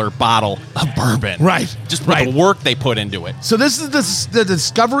 $15 bottle of bourbon. Right. Just for the work they put into it. So this is the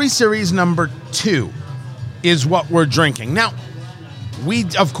Discovery Series number 2 is what we're drinking. Now, We,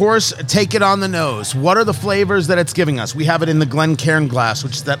 of course, take it on the nose. What are the flavors that it's giving us? We have it in the Glencairn glass,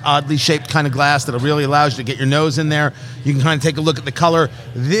 which is that oddly shaped kind of glass that really allows you to get your nose in there. You can kind of take a look at the color.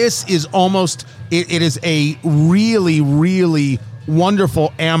 This is almost, it is a really, really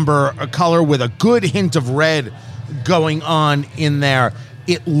wonderful amber color with a good hint of red going on in there.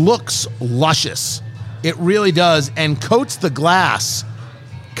 It looks luscious. It really does, and coats the glass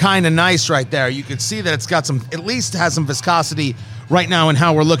kind of nice right there. You can see that it's got some, at least has some viscosity right now in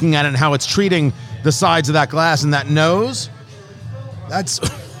how we're looking at it and how it's treating the sides of that glass and that nose. That's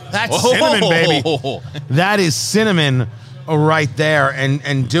cinnamon, baby. That is cinnamon right there,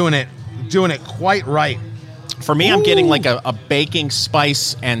 and doing it quite right. For me, I'm getting like a baking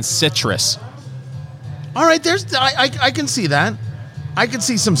spice and citrus. All right, I can see that. I can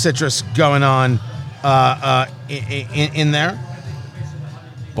see some citrus going on in there.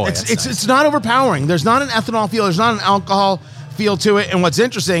 Boy, it's not overpowering. There's not an ethanol feel. There's not an alcohol feel to it. And what's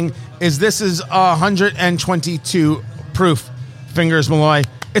interesting is this is 122 proof. Fingers Malloy.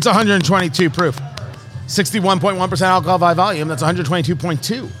 It's 122 proof. 61.1% alcohol by volume. That's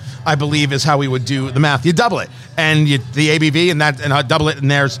 122.2. I believe is how we would do the math. You double it, and the ABV, and double it, and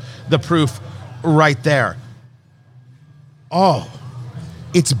there's the proof right there. Oh,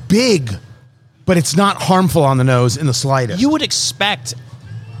 it's big, but it's not harmful on the nose in the slightest. You would expect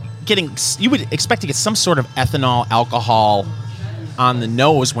to get some sort of ethanol alcohol on the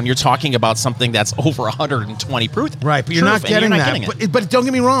nose when you're talking about something that's over 120 proof. Right, but you're not getting that. But don't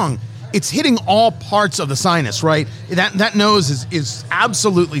get me wrong. It's hitting all parts of the sinus, right? That nose is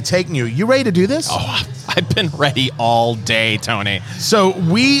absolutely taking you. You ready to do this? Oh, I've been ready all day, Tony. So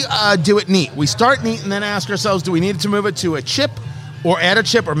we do it neat. We start neat and then ask ourselves, do we need to move it to a chip or add a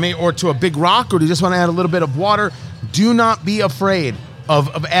chip or to a big rock, or do you just want to add a little bit of water? Do not be afraid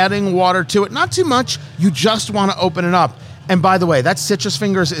of adding water to it. Not too much. You just want to open it up. And by the way, that citrus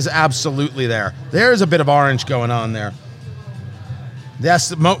fingers is absolutely there. There's a bit of orange going on there.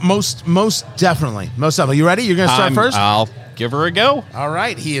 Yes, most definitely. Most definitely. You ready? You're going to start first? I'll give her a go. All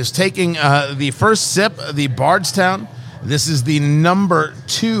right. He is taking the first sip, the Bardstown. This is the number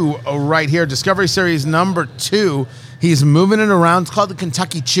 2 right here, Discovery Series number 2. He's moving it around. It's called the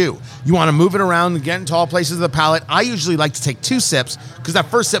Kentucky Chew. You want to move it around and get into all places of the palate. I usually like to take 2 sips because that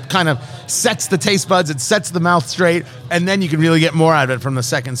first sip kind of sets the taste buds. It sets the mouth straight, and then you can really get more out of it from the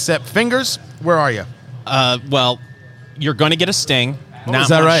second sip. Fingers, where are you? Well, you're going to get a sting. Is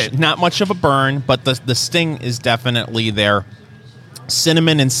that right? Not much of a burn, but the sting is definitely there.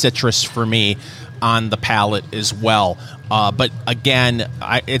 Cinnamon and citrus for me on the palate as well. But again,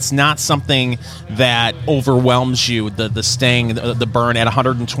 it's not something that overwhelms you. The sting, the burn at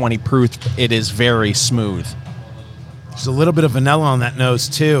 120 proof, it is very smooth. There's a little bit of vanilla on that nose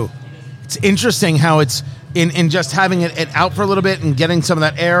too. It's interesting how it's in just having it out for a little bit and getting some of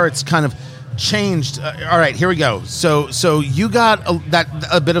that air. It's kind of changed. All right, here we go. So you got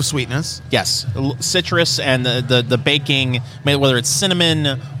a bit of sweetness. Yes, citrus and the baking, whether it's cinnamon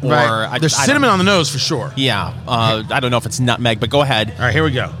or right. There's cinnamon on the nose for sure. Yeah, I don't know if it's nutmeg, but go ahead. All right, here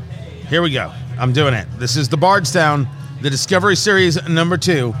we go. I'm doing it. This is the Bardstown, the Discovery Series number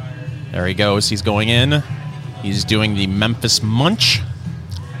 2. There he goes. He's going in. He's doing the Memphis Munch.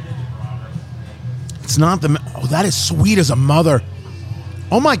 It's not that is sweet as a mother.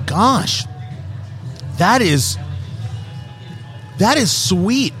 Oh my gosh. That is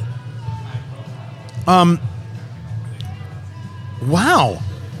sweet. Wow.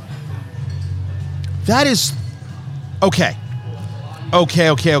 That is okay.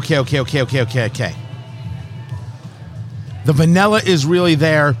 The vanilla is really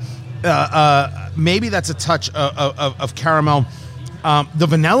there. Maybe that's a touch of caramel. The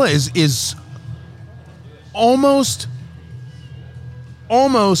vanilla is almost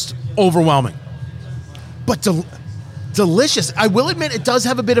overwhelming, but delicious. I will admit it does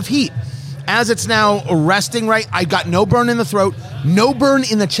have a bit of heat. As it's now resting right, I got no burn in the throat, no burn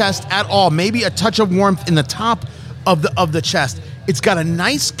in the chest at all. Maybe a touch of warmth in the top of the chest. It's got a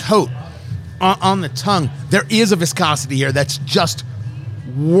nice coat on the tongue. There is a viscosity here that's just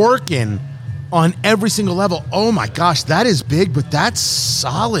working on every single level. Oh my gosh, that is big, but that's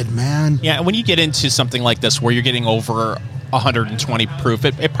solid, man. Yeah, and when you get into something like this where you're getting over 120 proof,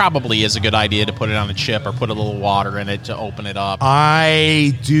 it probably is a good idea to put it on a chip or put a little water in it to open it up.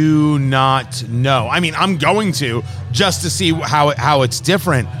 I do not know. I mean, I'm going to just to see how it's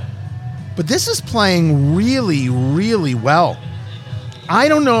different. But this is playing really, really well. I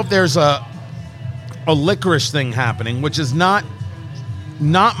don't know if there's a licorice thing happening, which is not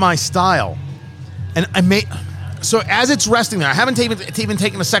my style. And so as it's resting there, I haven't even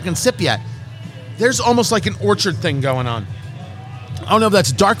taken a second sip yet. There's almost like an orchard thing going on. I don't know if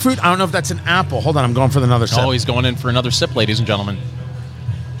that's dark fruit. I don't know if that's an apple. Hold on, I'm going for another sip. Oh, he's going in for another sip, ladies and gentlemen.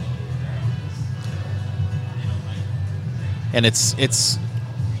 And it's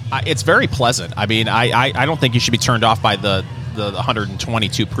very pleasant. I mean, I don't think you should be turned off by the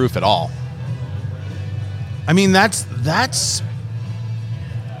 122 proof at all. I mean, that's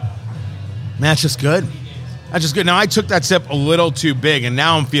just good. That's just good. Now, I took that sip a little too big, and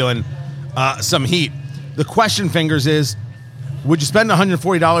now I'm feeling some heat. The question, Fingers, is, would you spend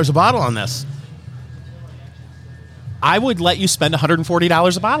 $140 a bottle on this? I would let you spend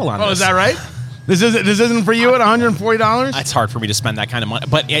 $140 a bottle on this. Oh, is that right? This isn't for you at $140? It's hard for me to spend that kind of money,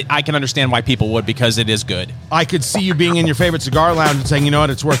 but I can understand why people would, because it is good. I could see you being in your favorite cigar lounge and saying, you know what,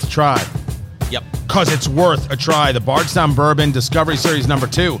 it's worth a try. Yep. Because it's worth a try. The Bardstown Bourbon Discovery Series number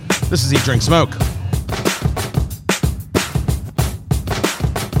 2. This is Eat, Drink, Smoke.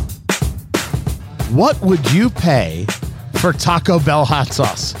 What would you pay for Taco Bell hot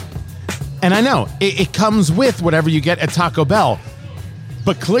sauce? And I know, it comes with whatever you get at Taco Bell,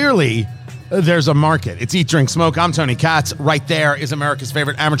 but clearly there's a market. It's Eat, Drink, Smoke. I'm Tony Katz. Right there is America's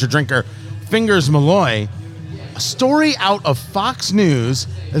favorite amateur drinker, Fingers Malloy. A story out of Fox News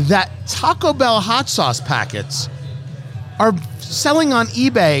that Taco Bell hot sauce packets are selling on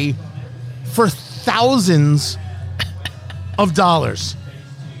eBay for thousands of dollars.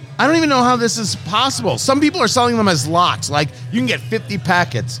 I don't even know how this is possible. Some people are selling them as lots, like you can get 50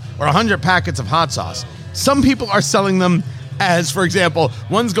 packets or 100 packets of hot sauce. Some people are selling them as, for example,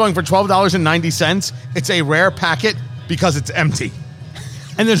 one's going for $12.90. It's a rare packet because it's empty.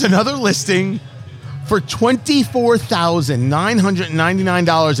 And there's another listing for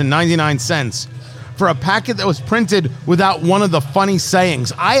 $24,999.99 for a packet that was printed without one of the funny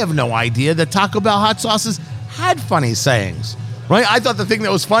sayings. I have no idea that Taco Bell hot sauces had funny sayings, right? I thought the thing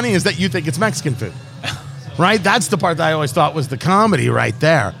that was funny is that you think it's Mexican food, right? That's the part that I always thought was the comedy right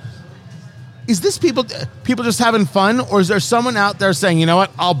there. Is this people just having fun, or is there someone out there saying, you know what,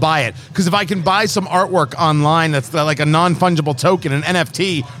 I'll buy it? Because if I can buy some artwork online that's like a non-fungible token, an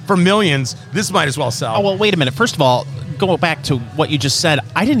NFT for millions, this might as well sell. Oh, well, wait a minute. First of all, go back to what you just said.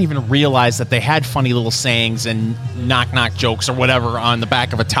 I didn't even realize that they had funny little sayings and knock-knock jokes or whatever on the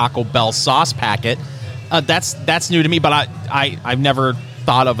back of a Taco Bell sauce packet. That's new to me, but I've never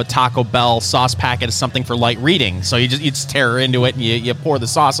thought of a Taco Bell sauce packet as something for light reading. So you just tear into it and you pour the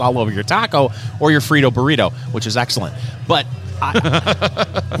sauce all over your taco or your Frito burrito, which is excellent. But are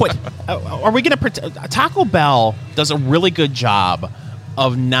we going to Taco Bell does a really good job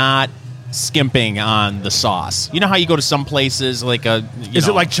of not skimping on the sauce. You know how you go to some places like is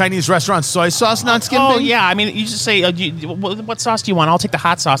it like Chinese restaurant soy sauce not skimping? Oh yeah, I mean you just say what sauce do you want? I'll take the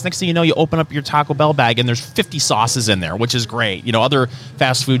hot sauce. Next thing you know, you open up your Taco Bell bag and there's 50 sauces in there, which is great. You know, other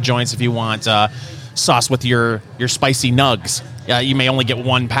fast food joints, if you want sauce with your spicy nugs, you may only get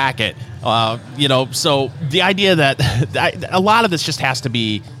one packet. You know, so the idea that a lot of this just has to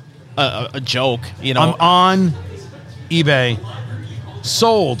be a joke. You know, I'm on eBay.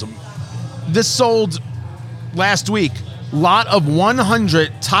 This sold last week. Lot of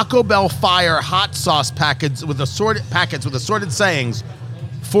 100 Taco Bell Fire hot sauce packets with assorted sayings,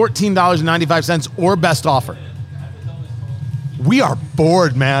 $14.95 or best offer. We are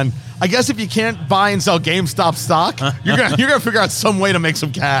bored, man. I guess if you can't buy and sell GameStop stock, you're gonna figure out some way to make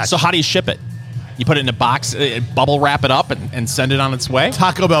some cash. So how do you ship it? You put it in a box, bubble wrap it up, and send it on its way?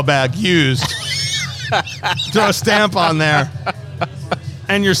 Taco Bell bag used. Throw a stamp on there,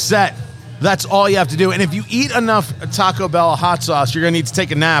 and you're set. That's all you have to do. And if you eat enough Taco Bell hot sauce, you're going to need to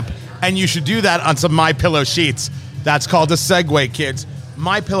take a nap. And you should do that on some MyPillow sheets. That's called a segue, kids.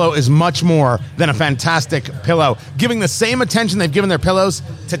 MyPillow is much more than a fantastic pillow, giving the same attention they've given their pillows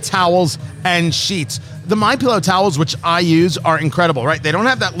to towels and sheets. The MyPillow towels, which I use, are incredible, right? They don't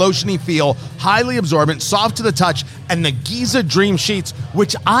have that lotiony feel, highly absorbent, soft to the touch, and the Giza Dream sheets,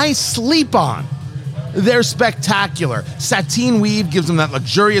 which I sleep on. They're spectacular. Sateen weave gives them that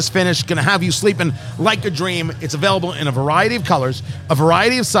luxurious finish, gonna have you sleeping like a dream. It's available in a variety of colors, a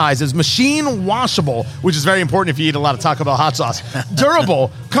variety of sizes, machine washable, which is very important if you eat a lot of Taco Bell hot sauce. Durable,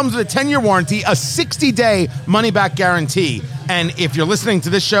 comes with a 10-year warranty, a 60-day money-back guarantee. And if you're listening to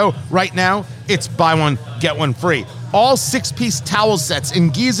this show right now, it's buy one, get one free. All 6-piece towel sets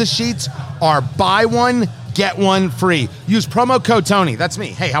in Giza sheets are buy one, get one free. Use promo code Tony. That's me.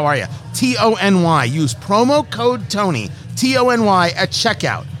 Hey, how are you? Tony. Use promo code Tony, Tony, at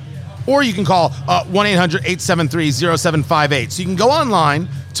checkout. or you can call 1-800-873-0758. So you can go online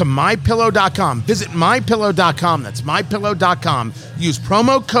to MyPillow.com. Visit MyPillow.com. That's MyPillow.com. Use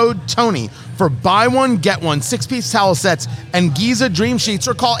promo code Tony for buy one, get one, 6-piece towel sets and Giza Dream Sheets,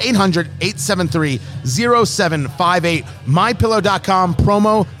 or call 800-873-0758. MyPillow.com,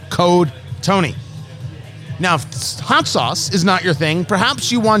 promo code Tony. Now, if hot sauce is not your thing,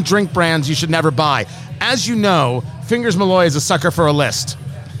 perhaps you want drink brands you should never buy. As you know, Fingers Malloy is a sucker for a list.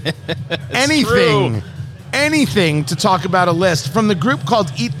 Anything to talk about a list from the group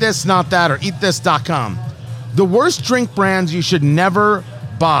called Eat This Not That, or eatthis.com. The worst drink brands you should never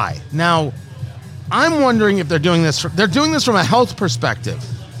buy. Now, I'm wondering if they're doing this from a health perspective.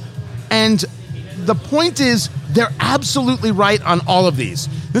 And the point is, they're absolutely right on all of these.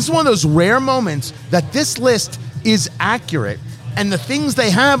 This is one of those rare moments that this list is accurate, and the things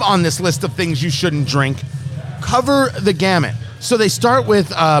they have on this list of things you shouldn't drink cover the gamut. So they start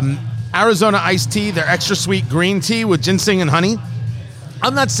with Arizona iced tea, their extra sweet green tea with ginseng and honey.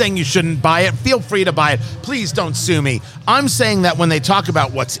 I'm not saying you shouldn't buy it. Feel free to buy it. Please don't sue me. I'm saying that when they talk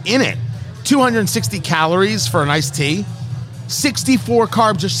about what's in it, 260 calories for an iced tea, 64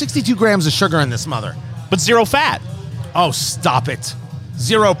 carbs, there's 62 grams of sugar in this mother. But 0 fat. Oh, stop it.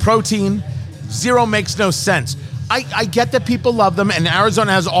 0 protein, 0 makes no sense. I get that people love them, and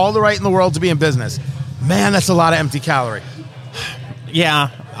Arizona has all the right in the world to be in business. Man, that's a lot of empty calorie. Yeah,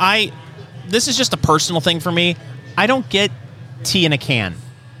 this is just a personal thing for me. I don't get tea in a can.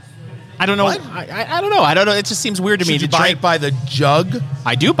 I don't know. What? I don't know. It just seems weird to me Should you to buy drink. it by the jug?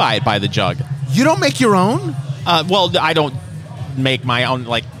 I do buy it by the jug. You don't make your own? Well, I don't make my own.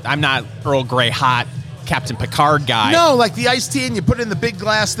 Like, I'm not Earl Grey hot Captain Picard guy. No, like the iced tea, and you put it in the big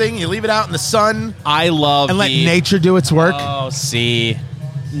glass thing, you leave it out in the sun. I love and let nature do its work. Oh, see.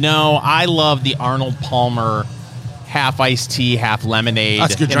 No, I love the Arnold Palmer half iced tea, half lemonade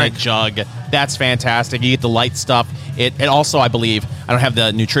That's a good in drink. a jug. That's fantastic. You get the light stuff. It also, I believe, I don't have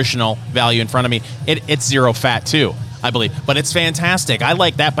the nutritional value in front of me. It's 0 fat too, I believe. But it's fantastic. I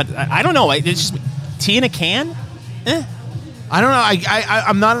like that. But I don't know. It's just tea in a can. I don't know.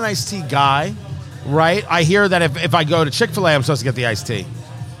 I'm not an iced tea guy, right? I hear that if I go to Chick-fil-A, I'm supposed to get the iced tea.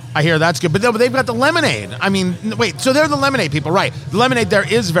 I hear that's good. But they've got the lemonade. I mean, wait, so they're the lemonade people, right? The lemonade there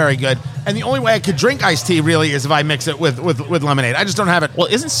is very good. And the only way I could drink iced tea really is if I mix it with lemonade. I just don't have it. Well,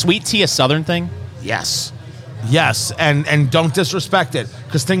 isn't sweet tea a Southern thing? Yes. Yes. And don't disrespect it,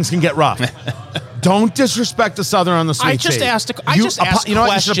 because things can get rough. Don't disrespect the Southern on the sweet tea. I just asked questions. You know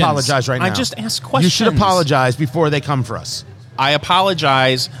what? You should apologize right now. I just asked questions. You should apologize before they come for us. I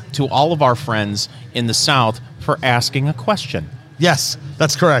apologize to all of our friends in the South for asking a question. Yes,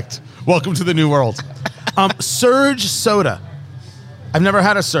 that's correct. Welcome to the new world. Surge soda. I've never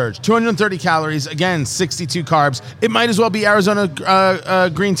had a Surge. 230 calories. Again, 62 carbs. It might as well be Arizona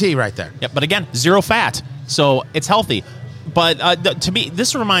green tea right there. Yeah, but again, 0 fat. So it's healthy. But to me,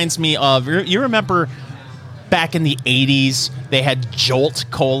 this reminds me of, you remember back in the 80s, they had Jolt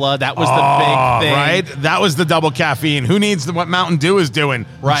Cola. That was the big thing. Right? That was the double caffeine. Who needs what Mountain Dew is doing?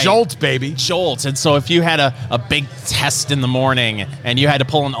 Right. Jolt, baby. Jolt. And so if you had a big test in the morning and you had to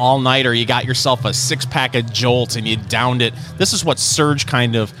pull an all-nighter, you got yourself a 6-pack of Jolt and you downed it. This is what Surge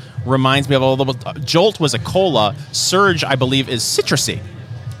kind of reminds me of. Although Jolt was a cola, Surge, I believe, is citrusy.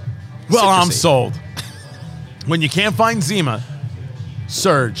 Well, Citrusy. I'm sold. When you can't find Zima,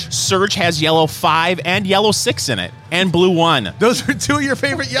 Surge. Surge has yellow 5 and yellow 6 in it, and blue 1. Those are 2 of your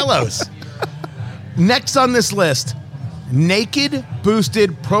favorite yellows. Next on this list, Naked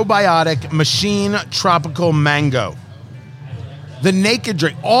Boosted Probiotic Machine Tropical Mango. The Naked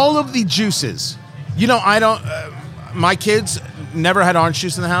drink, all of the juices. You know, I don't, my kids never had orange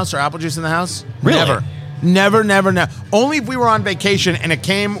juice in the house or apple juice in the house. Really? Never. Never. Only if we were on vacation and it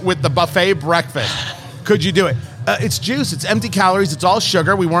came with the buffet breakfast could you do it. It's juice. It's empty calories. It's all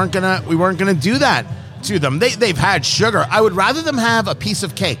sugar. We weren't gonna do that to them. They've had sugar. I would rather them have a piece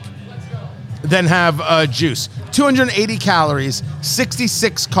of cake than have juice. 280 calories,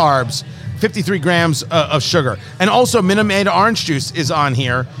 66 carbs, 53 grams of sugar, and also Minute Maid orange juice is on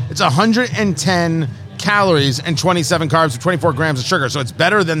here. It's 110 calories and 27 carbs with 24 grams of sugar. So it's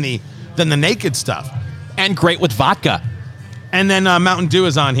better than the Naked stuff. And great with vodka. And then Mountain Dew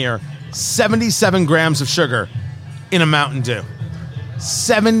is on here. 77 grams of sugar in a Mountain Dew.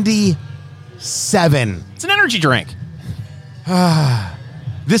 77. It's an energy drink.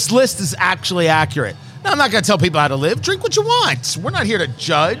 This list is actually accurate. Now, I'm not going to tell people how to live. Drink what you want. We're not here to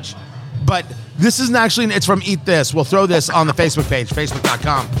judge. But this isn't actually, it's from Eat This. We'll throw this on the Facebook page,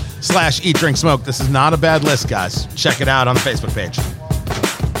 facebook.com/Eat Drink Smoke. This is not a bad list, guys. Check it out on the Facebook page.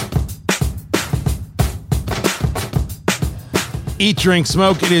 Eat, drink,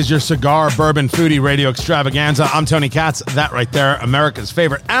 smoke. It is your cigar, bourbon, foodie radio extravaganza. I'm Tony Katz. That right there, America's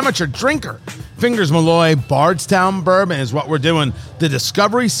favorite amateur drinker. Fingers Malloy Bardstown Bourbon is what we're doing. The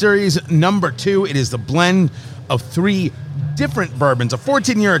Discovery Series number 2. It is the blend of 3 different bourbons, a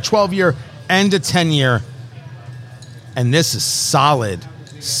 14-year, a 12-year, and a 10-year. And this is solid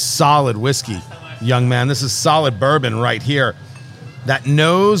whiskey, young man. This is solid bourbon right here. That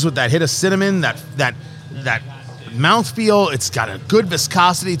nose with that hit of cinnamon, that mouthfeel, it's got a good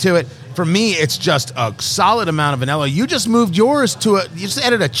viscosity to it. For me, it's just a solid amount of vanilla. You just moved yours you just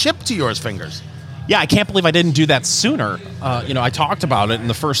added a chip to yours, Fingers. Yeah, I can't believe I didn't do that sooner. I talked about it in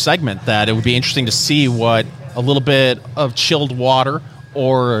the first segment that it would be interesting to see what a little bit of chilled water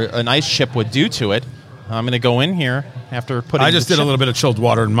or an ice chip would do to it. I'm going to go in here after putting. I just did a little bit of chilled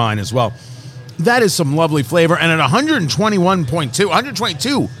water in mine as well. That is some lovely flavor, and at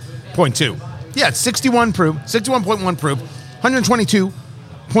 122.2. Yeah, it's 61 proof, 61.1 proof,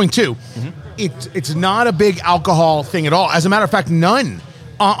 122.2. It's not a big alcohol thing at all. As a matter of fact, none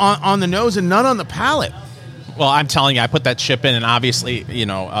on the nose and none on the palate. Well, I'm telling you, I put that chip in, and obviously,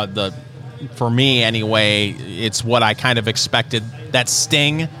 for me anyway, it's what I kind of expected. That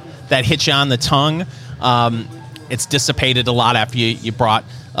sting that hits you on the tongue, it's dissipated a lot after you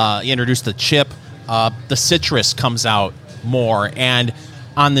introduced the chip. The citrus comes out more, and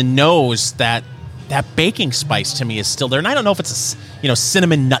on the nose, that baking spice to me is still there. And I don't know if it's a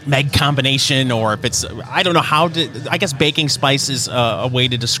cinnamon nutmeg combination or if it's, I don't know I guess baking spice is a way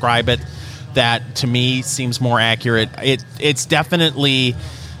to describe it that to me seems more accurate. It's definitely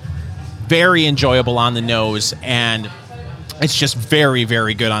very enjoyable on the nose, and it's just very,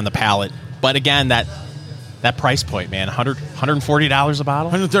 very good on the palate. But again, that price point, man, $140 a bottle?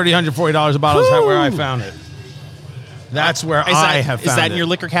 $130, $140 a bottle. Woo! Is that where I found it? That's where I have found it. Is that in your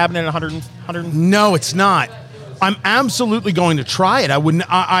liquor cabinet at 100? No, it's not. I'm absolutely going to try it.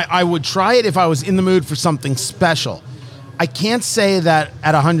 I would try it if I was in the mood for something special. I can't say that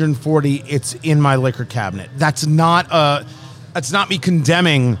at 140 it's in my liquor cabinet. That's not me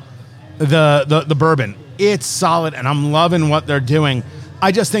condemning the bourbon. It's solid, and I'm loving what they're doing.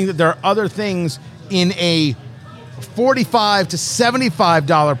 I just think that there are other things in a $45 to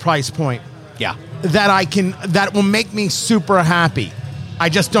 $75 price point. Yeah. That will make me super happy. I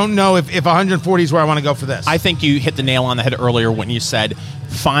just don't know if 140 is where I want to go for this. I think you hit the nail on the head earlier when you said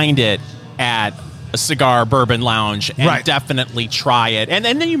find it at a cigar bourbon lounge and definitely try it. And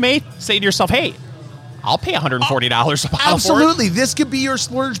then you may say to yourself, hey, I'll pay $140 a bottle. Absolutely. This could be your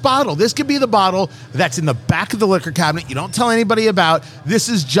splurge bottle. This could be the bottle that's in the back of the liquor cabinet you don't tell anybody about. This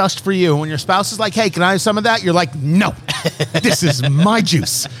is just for you. When your spouse is like, hey, can I have some of that? You're like, no, this is my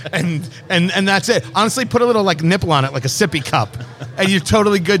juice. And that's it. Honestly, put a little nipple on it, like a sippy cup, and you're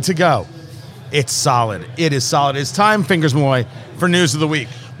totally good to go. It's solid. It is solid. It's time, Fingers Malloy, for News of the Week.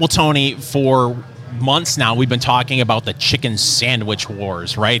 Well, Tony, for months now we've been talking about the chicken sandwich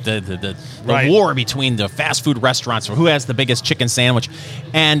wars, right? The war between the fast food restaurants for who has the biggest chicken sandwich.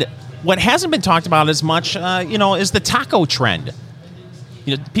 And what hasn't been talked about as much, is the taco trend.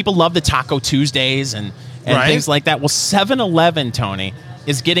 People love the Taco Tuesdays and things like that. Well, 7-Eleven, Tony,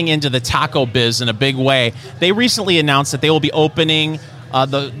 is getting into the taco biz in a big way. They recently announced that they will be opening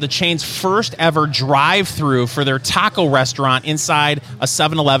the chain's first ever drive-through for their taco restaurant inside a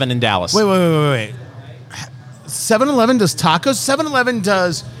 7-Eleven in Dallas. Wait. 7-Eleven does tacos? 7-Eleven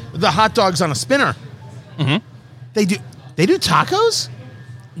does the hot dogs on a spinner. Mm-hmm. They do tacos?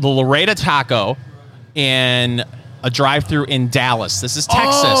 The Laredo Taco in a drive-through in Dallas. This is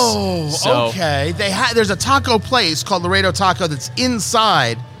Texas. Oh, okay. There's a taco place called Laredo Taco that's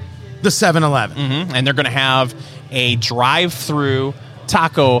inside the 7-Eleven. Mm-hmm. And they're going to have a drive-through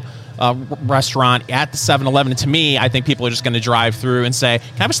taco restaurant at the 7-Eleven. And to me, I think people are just going to drive through and say,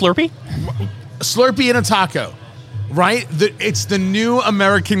 can I have a Slurpee? A Slurpee and a taco, right? It's the new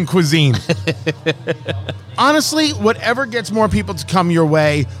American cuisine. Honestly, whatever gets more people to come your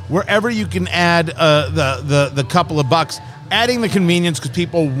way, wherever you can add the couple of bucks, adding the convenience because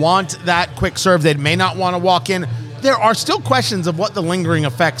people want that quick serve. They may not want to walk in. There are still questions of what the lingering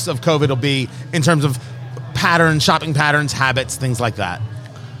effects of COVID will be in terms of patterns, shopping patterns, habits, things like that.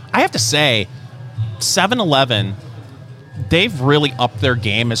 I have to say, 7-Eleven, they've really upped their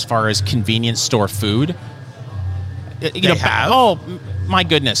game as far as convenience store food. They have? Oh, my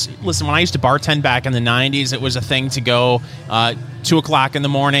goodness. Listen, when I used to bartend back in the 90s, it was a thing to go 2 o'clock in the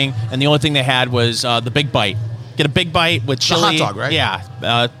morning, and the only thing they had was the Big Bite. Get a Big Bite with chili. The hot dog, right?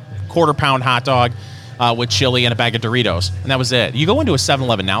 Yeah, quarter-pound hot dog with chili and a bag of Doritos, and that was it. You go into a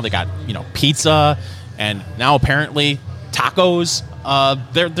 7-Eleven now, they got pizza, and now apparently tacos.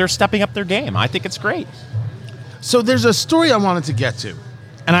 They're stepping up their game. I think it's great. So there's a story I wanted to get to,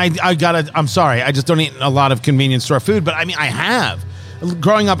 and I'm sorry, I just don't eat a lot of convenience store food, but I mean, I have.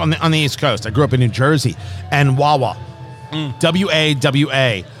 Growing up on the East Coast, I grew up in New Jersey, and Wawa,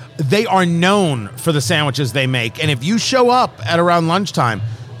 WAWA, they are known for the sandwiches they make. And if you show up at around lunchtime,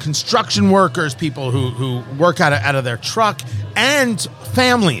 construction workers, people who work out of their truck, and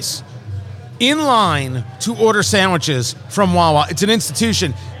families in line to order sandwiches from Wawa. It's an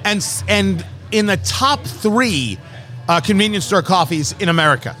institution, and in the top 3 convenience store coffees in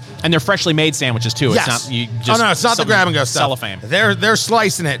America. And they're freshly made sandwiches too. Yes. It's not you just no, it's not the grab and go stuff. Cellophane. They're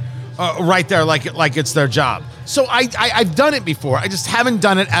slicing it right there like it's their job. So I've done it before. I just haven't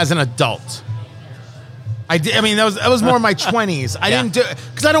done it as an adult. I mean, that was more in my 20s. I didn't do it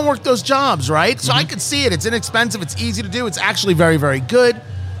because I don't work those jobs, right? So I could see it. It's inexpensive. It's easy to do. It's actually very, very good.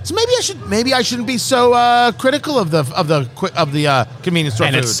 So maybe I shouldn't be so critical of the convenience store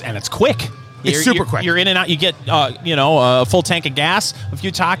food. And it's quick. It's super quick. You're in and out. You get a full tank of gas, a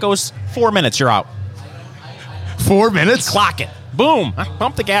few tacos, 4 minutes. You're out. 4 minutes. Clock it. Boom.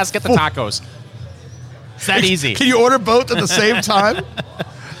 Pump the gas. Get the tacos. It's that easy. Can you order both at the same time?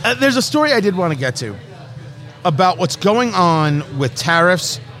 There's a story I did want to get to about what's going on with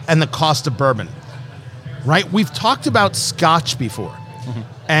tariffs and the cost of bourbon. Right? We've talked about Scotch before,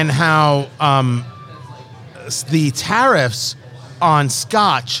 and how the tariffs on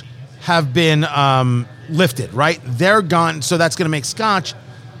Scotch have been lifted, right? They're gone, so that's going to make Scotch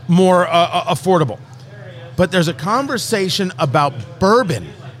more affordable. But there's a conversation about bourbon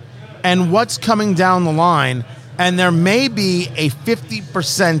and what's coming down the line, and there may be a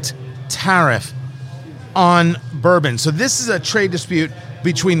 50% tariff on bourbon. So this is a trade dispute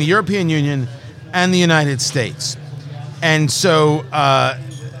between the European Union and the United States. And so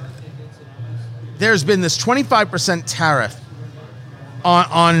there's been this 25% tariff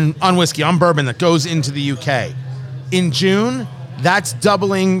on whiskey, on bourbon that goes into the UK. In June, that's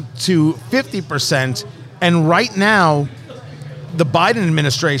doubling to 50%. And right now, the Biden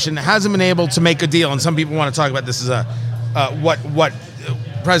administration hasn't been able to make a deal. And some people want to talk about this as what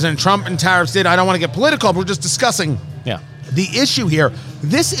President Trump and tariffs did. I don't want to get political, but we're just discussing the issue here.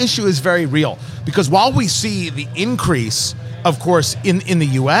 This issue is very real because while we see the increase, of course, in the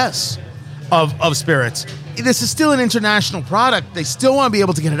U.S. of spirits, this is still an international product. They still want to be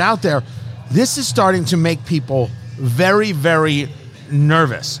able to get it out there. This is starting to make people very, very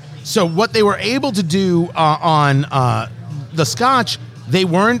nervous. So what they were able to do on the Scotch, they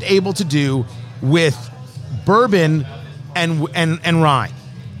weren't able to do with bourbon and rye.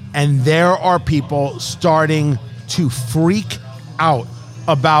 And there are people starting to freak out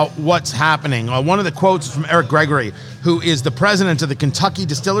about what's happening. One of the quotes is from Eric Gregory, who is the president of the Kentucky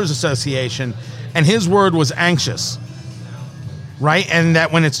Distillers Association, and his word was anxious, right? And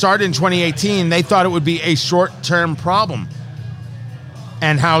that when it started in 2018, they thought it would be a short-term problem.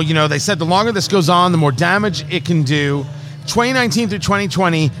 And how, they said the longer this goes on, the more damage it can do. 2019 through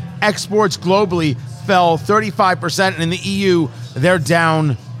 2020, exports globally fell 35%, and in the EU, they're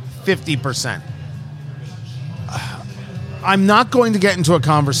down 50%. I'm not going to get into a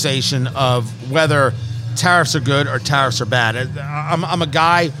conversation of whether tariffs are good or tariffs are bad. I'm a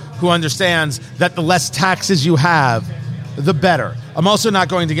guy who understands that the less taxes you have, the better. I'm also not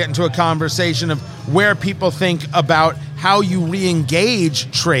going to get into a conversation of where people think about how you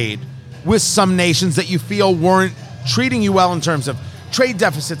re-engage trade with some nations that you feel weren't treating you well in terms of trade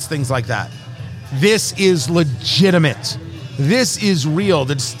deficits, things like that. This is legitimate. This is real.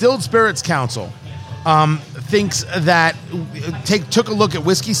 The Distilled Spirits Council thinks that took a look at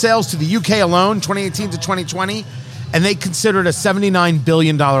whiskey sales to the UK alone, 2018 to 2020, and they considered a $79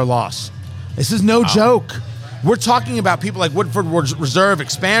 billion loss. This is no joke. We're talking about people like Woodford Reserve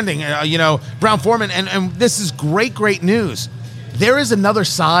expanding, Brown-Forman, and this is great, great news. There is another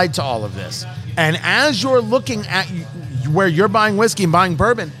side to all of this. And as you're looking at where you're buying whiskey and buying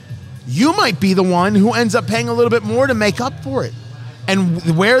bourbon, you might be the one who ends up paying a little bit more to make up for it.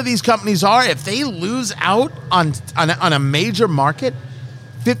 And where these companies are, if they lose out on a major market,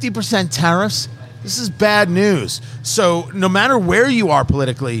 50% tariffs, this is bad news. So no matter where you are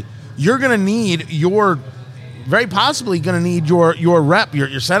politically, you're going to need very possibly going to need your rep,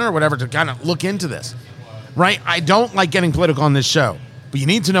 your senator, or whatever, to kind of look into this, right? I don't like getting political on this show, but you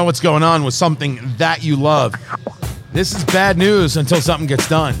need to know what's going on with something that you love. This is bad news until something gets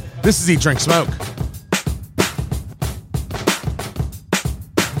done. This is Eat, Drink, Smoke.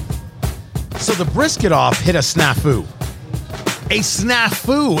 So the brisket off hit a snafu,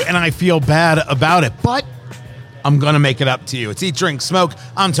 and I feel bad about it. But I'm going to make it up to you. It's Eat, Drink, Smoke.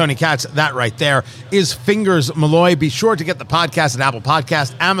 I'm Tony Katz. That right there is Fingers Malloy. Be sure to get the podcast at Apple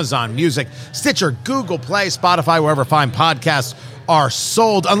Podcasts, Amazon Music, Stitcher, Google Play, Spotify, wherever fine podcasts are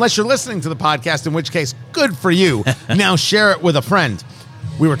sold, unless you're listening to the podcast, in which case, good for you. Now share it with a friend.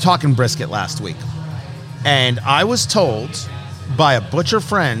 We were talking brisket last week, and I was told by a butcher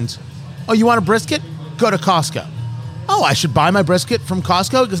friend, oh, you want a brisket? Go to Costco. Oh, I should buy my brisket from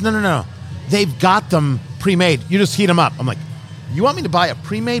Costco? He goes, no. They've got them pre-made. You just heat them up. I'm like, you want me to buy a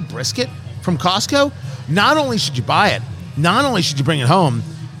pre-made brisket from Costco? Not only should you buy it, not only should you bring it home,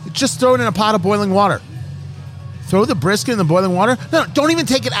 just throw it in a pot of boiling water. Throw the brisket in the boiling water. No, don't even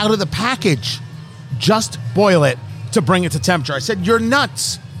take it out of the package. Just boil it to bring it to temperature. I said, you're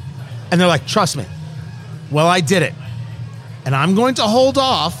nuts. And they're like, trust me. Well, I did it. And I'm going to hold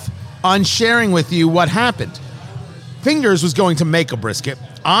off on sharing with you what happened. Fingers was going to make a brisket.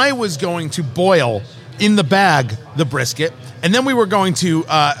 I was going to boil in the bag the brisket. And then we were going to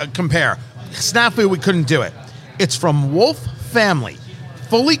compare. Snafu, we couldn't do it. It's from Wolf Family.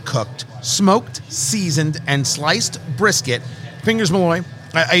 Fully cooked, smoked, seasoned, and sliced brisket. Fingers Malloy.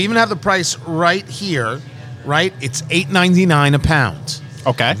 I even have the price right here, right? It's $8.99 a pound.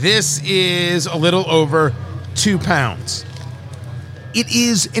 Okay. This is a little over 2 pounds. It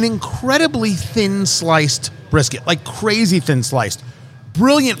is an incredibly thin sliced brisket, like crazy thin sliced.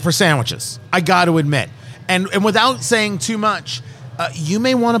 Brilliant for sandwiches, I got to admit. And without saying too much, you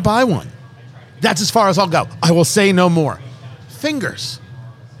may want to buy one. That's as far as I'll go. I will say no more. Fingers.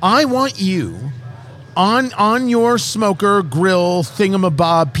 I want you on your smoker, grill,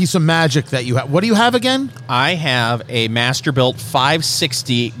 thingamabob, piece of magic that you have. What do you have again? I have a Masterbuilt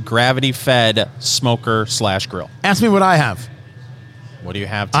 560 gravity-fed smoker/grill. Ask me what I have. What do you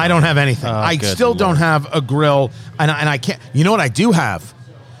have? I don't have anything. Oh, I good still Lord. don't have a grill, and I can't. You know what I do have?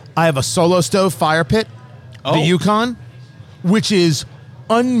 I have a Solo Stove fire pit, Oh. the Yukon, which is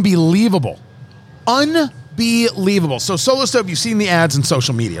unbelievable. Unbelievable. So Solo Stove, you've seen the ads in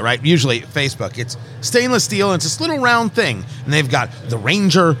social media, right? Usually Facebook. It's stainless steel, and it's this little round thing. And they've got the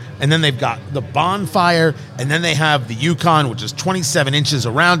Ranger, and then they've got the Bonfire, and then they have the Yukon, which is 27 inches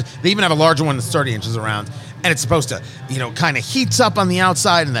around. They even have a larger one that's 30 inches around. And it's supposed to, kind of heats up on the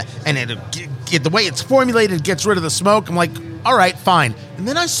outside, and the way it's formulated gets rid of the smoke. I'm like, all right, fine. And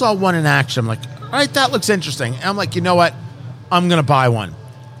then I saw one in action. I'm like, all right, that looks interesting. And I'm like, you know what? I'm going to buy one.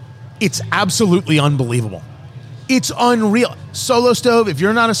 It's absolutely unbelievable. It's unreal. Solo Stove, if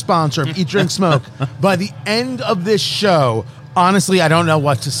you're not a sponsor of Eat, Drink, Smoke, by the end of this show, honestly, I don't know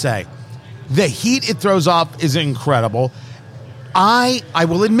what to say. The heat it throws off is incredible. I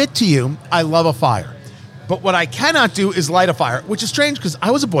will admit to you, I love a fire. But what I cannot do is light a fire, which is strange because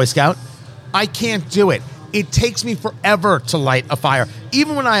I was a Boy Scout. I can't do it. It takes me forever to light a fire.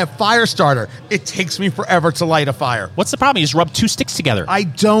 Even when I have fire starter, it takes me forever to light a fire. What's the problem? You just rub 2 sticks together. I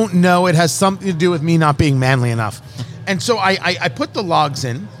don't know. It has something to do with me not being manly enough. And so I put the logs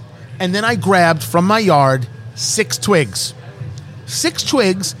in, and then I grabbed from my yard 6 twigs. 6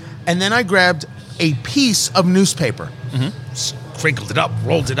 twigs, and then I grabbed a piece of newspaper. Crinkled it up,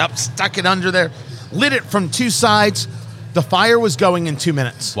 rolled it up, stuck it under there, lit it from 2 sides. The fire was going in 2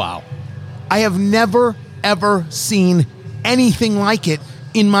 minutes. Wow. I have never, ever seen anything like it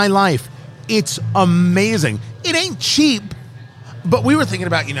in my life. It's amazing. It ain't cheap, but we were thinking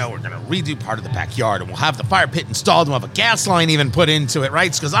about, we're going to redo part of the backyard, and we'll have the fire pit installed, and we'll have a gas line even put into it,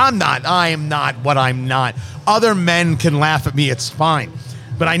 right? Because I am not what I'm not. Other men can laugh at me. It's fine.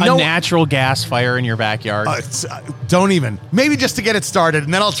 But I know a natural gas fire in your backyard. Don't even. Maybe just to get it started,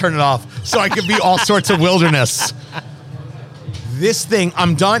 and then I'll turn it off so I can be all sorts of wilderness. This thing,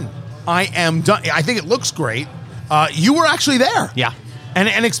 I'm done. I am done. I think it looks great. You were actually there. Yeah.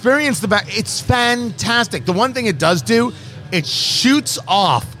 And experienced the back. It's fantastic. The one thing it does do, it shoots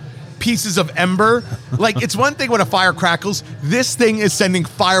off pieces of ember. Like, it's one thing when a fire crackles. This thing is sending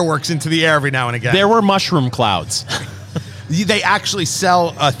fireworks into the air every now and again. There were mushroom clouds. They actually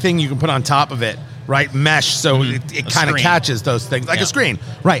sell a thing you can put on top of it, right? Mesh, so it kind of catches those things. Like a screen.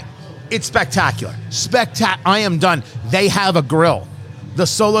 Right. It's spectacular. I am done. They have a grill. The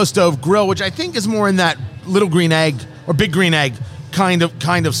Solo Stove grill, which I think is more in that little green egg or big green egg kind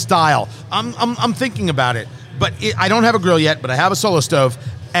of style. I'm thinking about it. But I don't have a grill yet, but I have a Solo Stove,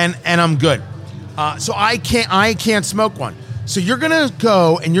 and I'm good. So I can't smoke one. So you're going to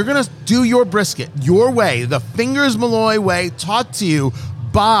go and you're going to do your brisket your way, the Fingers Malloy way, taught to you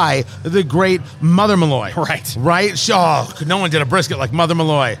by the great Mother Malloy. Right. Right? Oh, no one did a brisket like Mother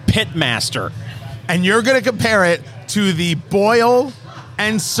Malloy. Pitmaster. And you're going to compare it to the boil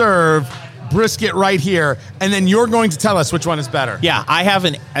and serve brisket right here, and then you're going to tell us which one is better. Yeah,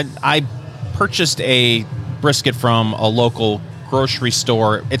 I purchased a brisket from a local grocery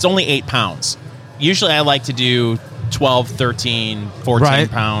store, it's only 8 pounds. Usually I like to do 12, 13, 14 Right.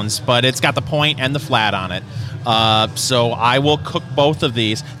 pounds, but it's got the point and the flat on it. So I will cook both of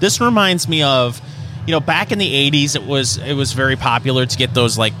these. This reminds me of, back in the 80s, it was very popular to get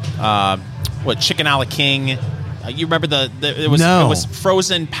those like chicken a la king. You remember it was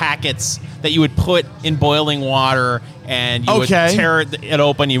frozen packets that you would put in boiling water, and you would tear it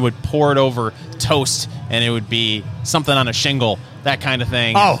open. You would pour it over toast, and it would be something on a shingle, that kind of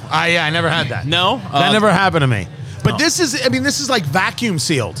thing. Oh, I never had that. No, that never happened to me. But this is like vacuum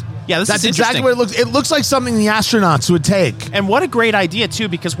sealed. Yeah, that's is exactly what it looks. It looks like something the astronauts would take. And what a great idea too,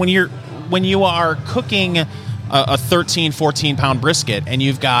 because when you are cooking a 13, 14 pound brisket and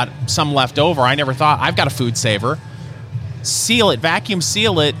you've got some left over, I never thought, I've got a food saver. Seal it, vacuum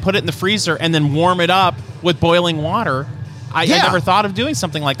seal it, put it in the freezer, and then warm it up with boiling water. I never thought of doing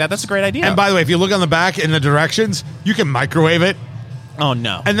something like that. That's a great idea. And by the way, if you look on the back in the directions, you can microwave it. Oh,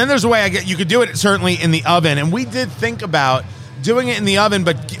 no. And then there's a way you could do it certainly in the oven. And we did think about doing it in the oven,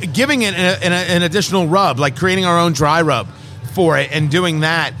 but giving it an additional rub, like creating our own dry rub for it and doing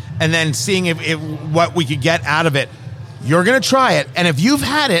that, and then seeing if what we could get out of it. You're going to try it. And if you've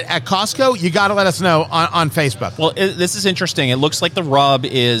had it at Costco, you got to let us know on Facebook. Well, this is interesting. It looks like the rub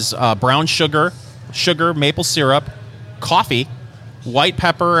is brown sugar, maple syrup, coffee, white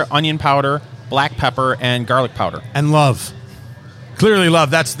pepper, onion powder, black pepper, and garlic powder. And love. Clearly love.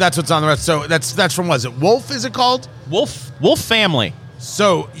 That's what's on the rest. So that's from, was it Wolf, is it called? Wolf Family.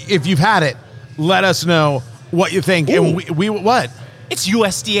 So if you've had it, let us know what you think. Ooh. And we what? It's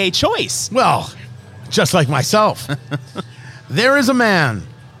USDA choice. Well, just like myself. There is a man.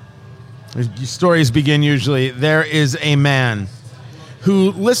 Stories begin usually. There is a man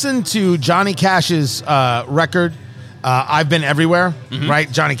who listened to Johnny Cash's record, I've Been Everywhere, right?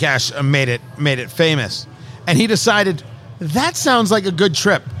 Johnny Cash made it famous. And he decided, that sounds like a good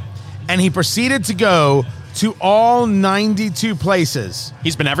trip. And he proceeded to go to all 92 places.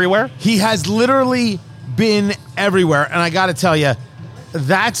 He's been everywhere? He has literally been everywhere. And I got to tell you,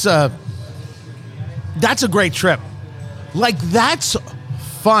 that's a great trip. Like, that's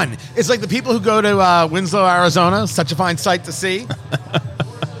fun. It's like the people who go to Winslow, Arizona. Such a fine sight to see.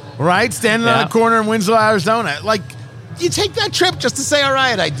 Right? Standing on a corner in Winslow, Arizona. Like, you take that trip just to say, all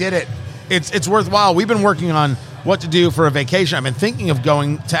right, I did it. It's worthwhile. We've been working on what to do for a vacation. I've been thinking of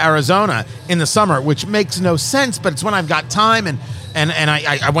going to Arizona in the summer, which makes no sense, but it's when I've got time. And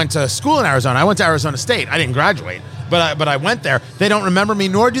I went to school in Arizona. I went to Arizona State. I didn't graduate, but I went there. They don't remember me,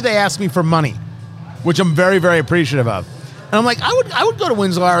 nor do they ask me for money, which I'm very, very appreciative of. And I'm like, I would go to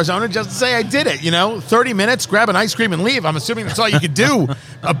Winslow, Arizona just to say I did it, 30 minutes, grab an ice cream and leave. I'm assuming that's all you could do.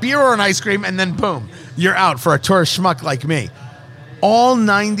 A beer or an ice cream, and then boom, you're out for a tourist schmuck like me. All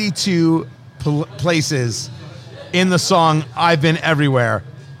 92 places in the song I've Been Everywhere.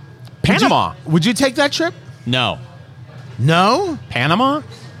 Panama. Would you take that trip? No. No? Panama?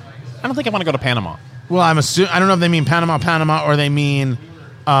 I don't think I want to go to Panama. Well, I don't know if they mean Panama, or they mean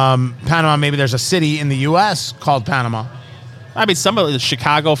Panama. Maybe there's a city in the U.S. called Panama. I mean, some of the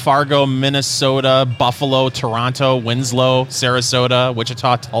Chicago, Fargo, Minnesota, Buffalo, Toronto, Winslow, Sarasota,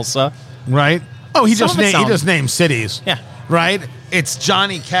 Wichita, Tulsa. Right? Oh, he Some just of it named named cities. Yeah. Right? It's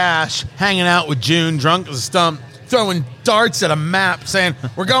Johnny Cash hanging out with June, drunk as a stump, throwing darts at a map, saying,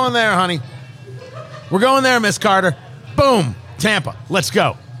 "We're going there, honey. We're going there, Miss Carter." Boom, Tampa. Let's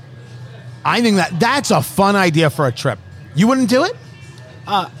go. I think that's a fun idea for a trip. You wouldn't do it?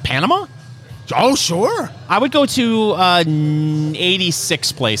 Panama? Oh, sure. I would go to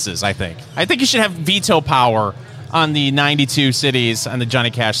 86 places, I think. I think you should have veto power on the 92 cities on the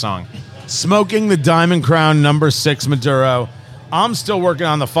Johnny Cash song. Smoking the Diamond Crown number 6 Maduro. I'm still working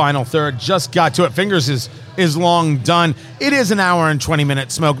on the final third. Just got to it. Fingers is long done. It is an hour and 20-minute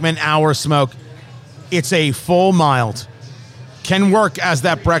smoke. An hour smoke. It's a full mild. Can work as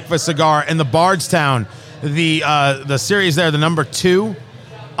that breakfast cigar. And the Bardstown, the series there, the number 2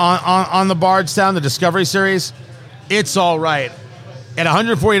 on the Bardstown, the Discovery series, it's all right. At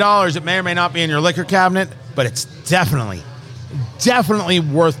 $140, it may or may not be in your liquor cabinet, but it's definitely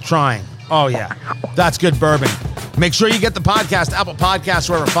worth trying. Oh, yeah. That's good bourbon. Make sure you get the podcast, Apple Podcasts,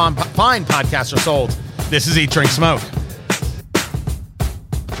 wherever fine podcasts are sold. This is Eat, Drink, Smoke.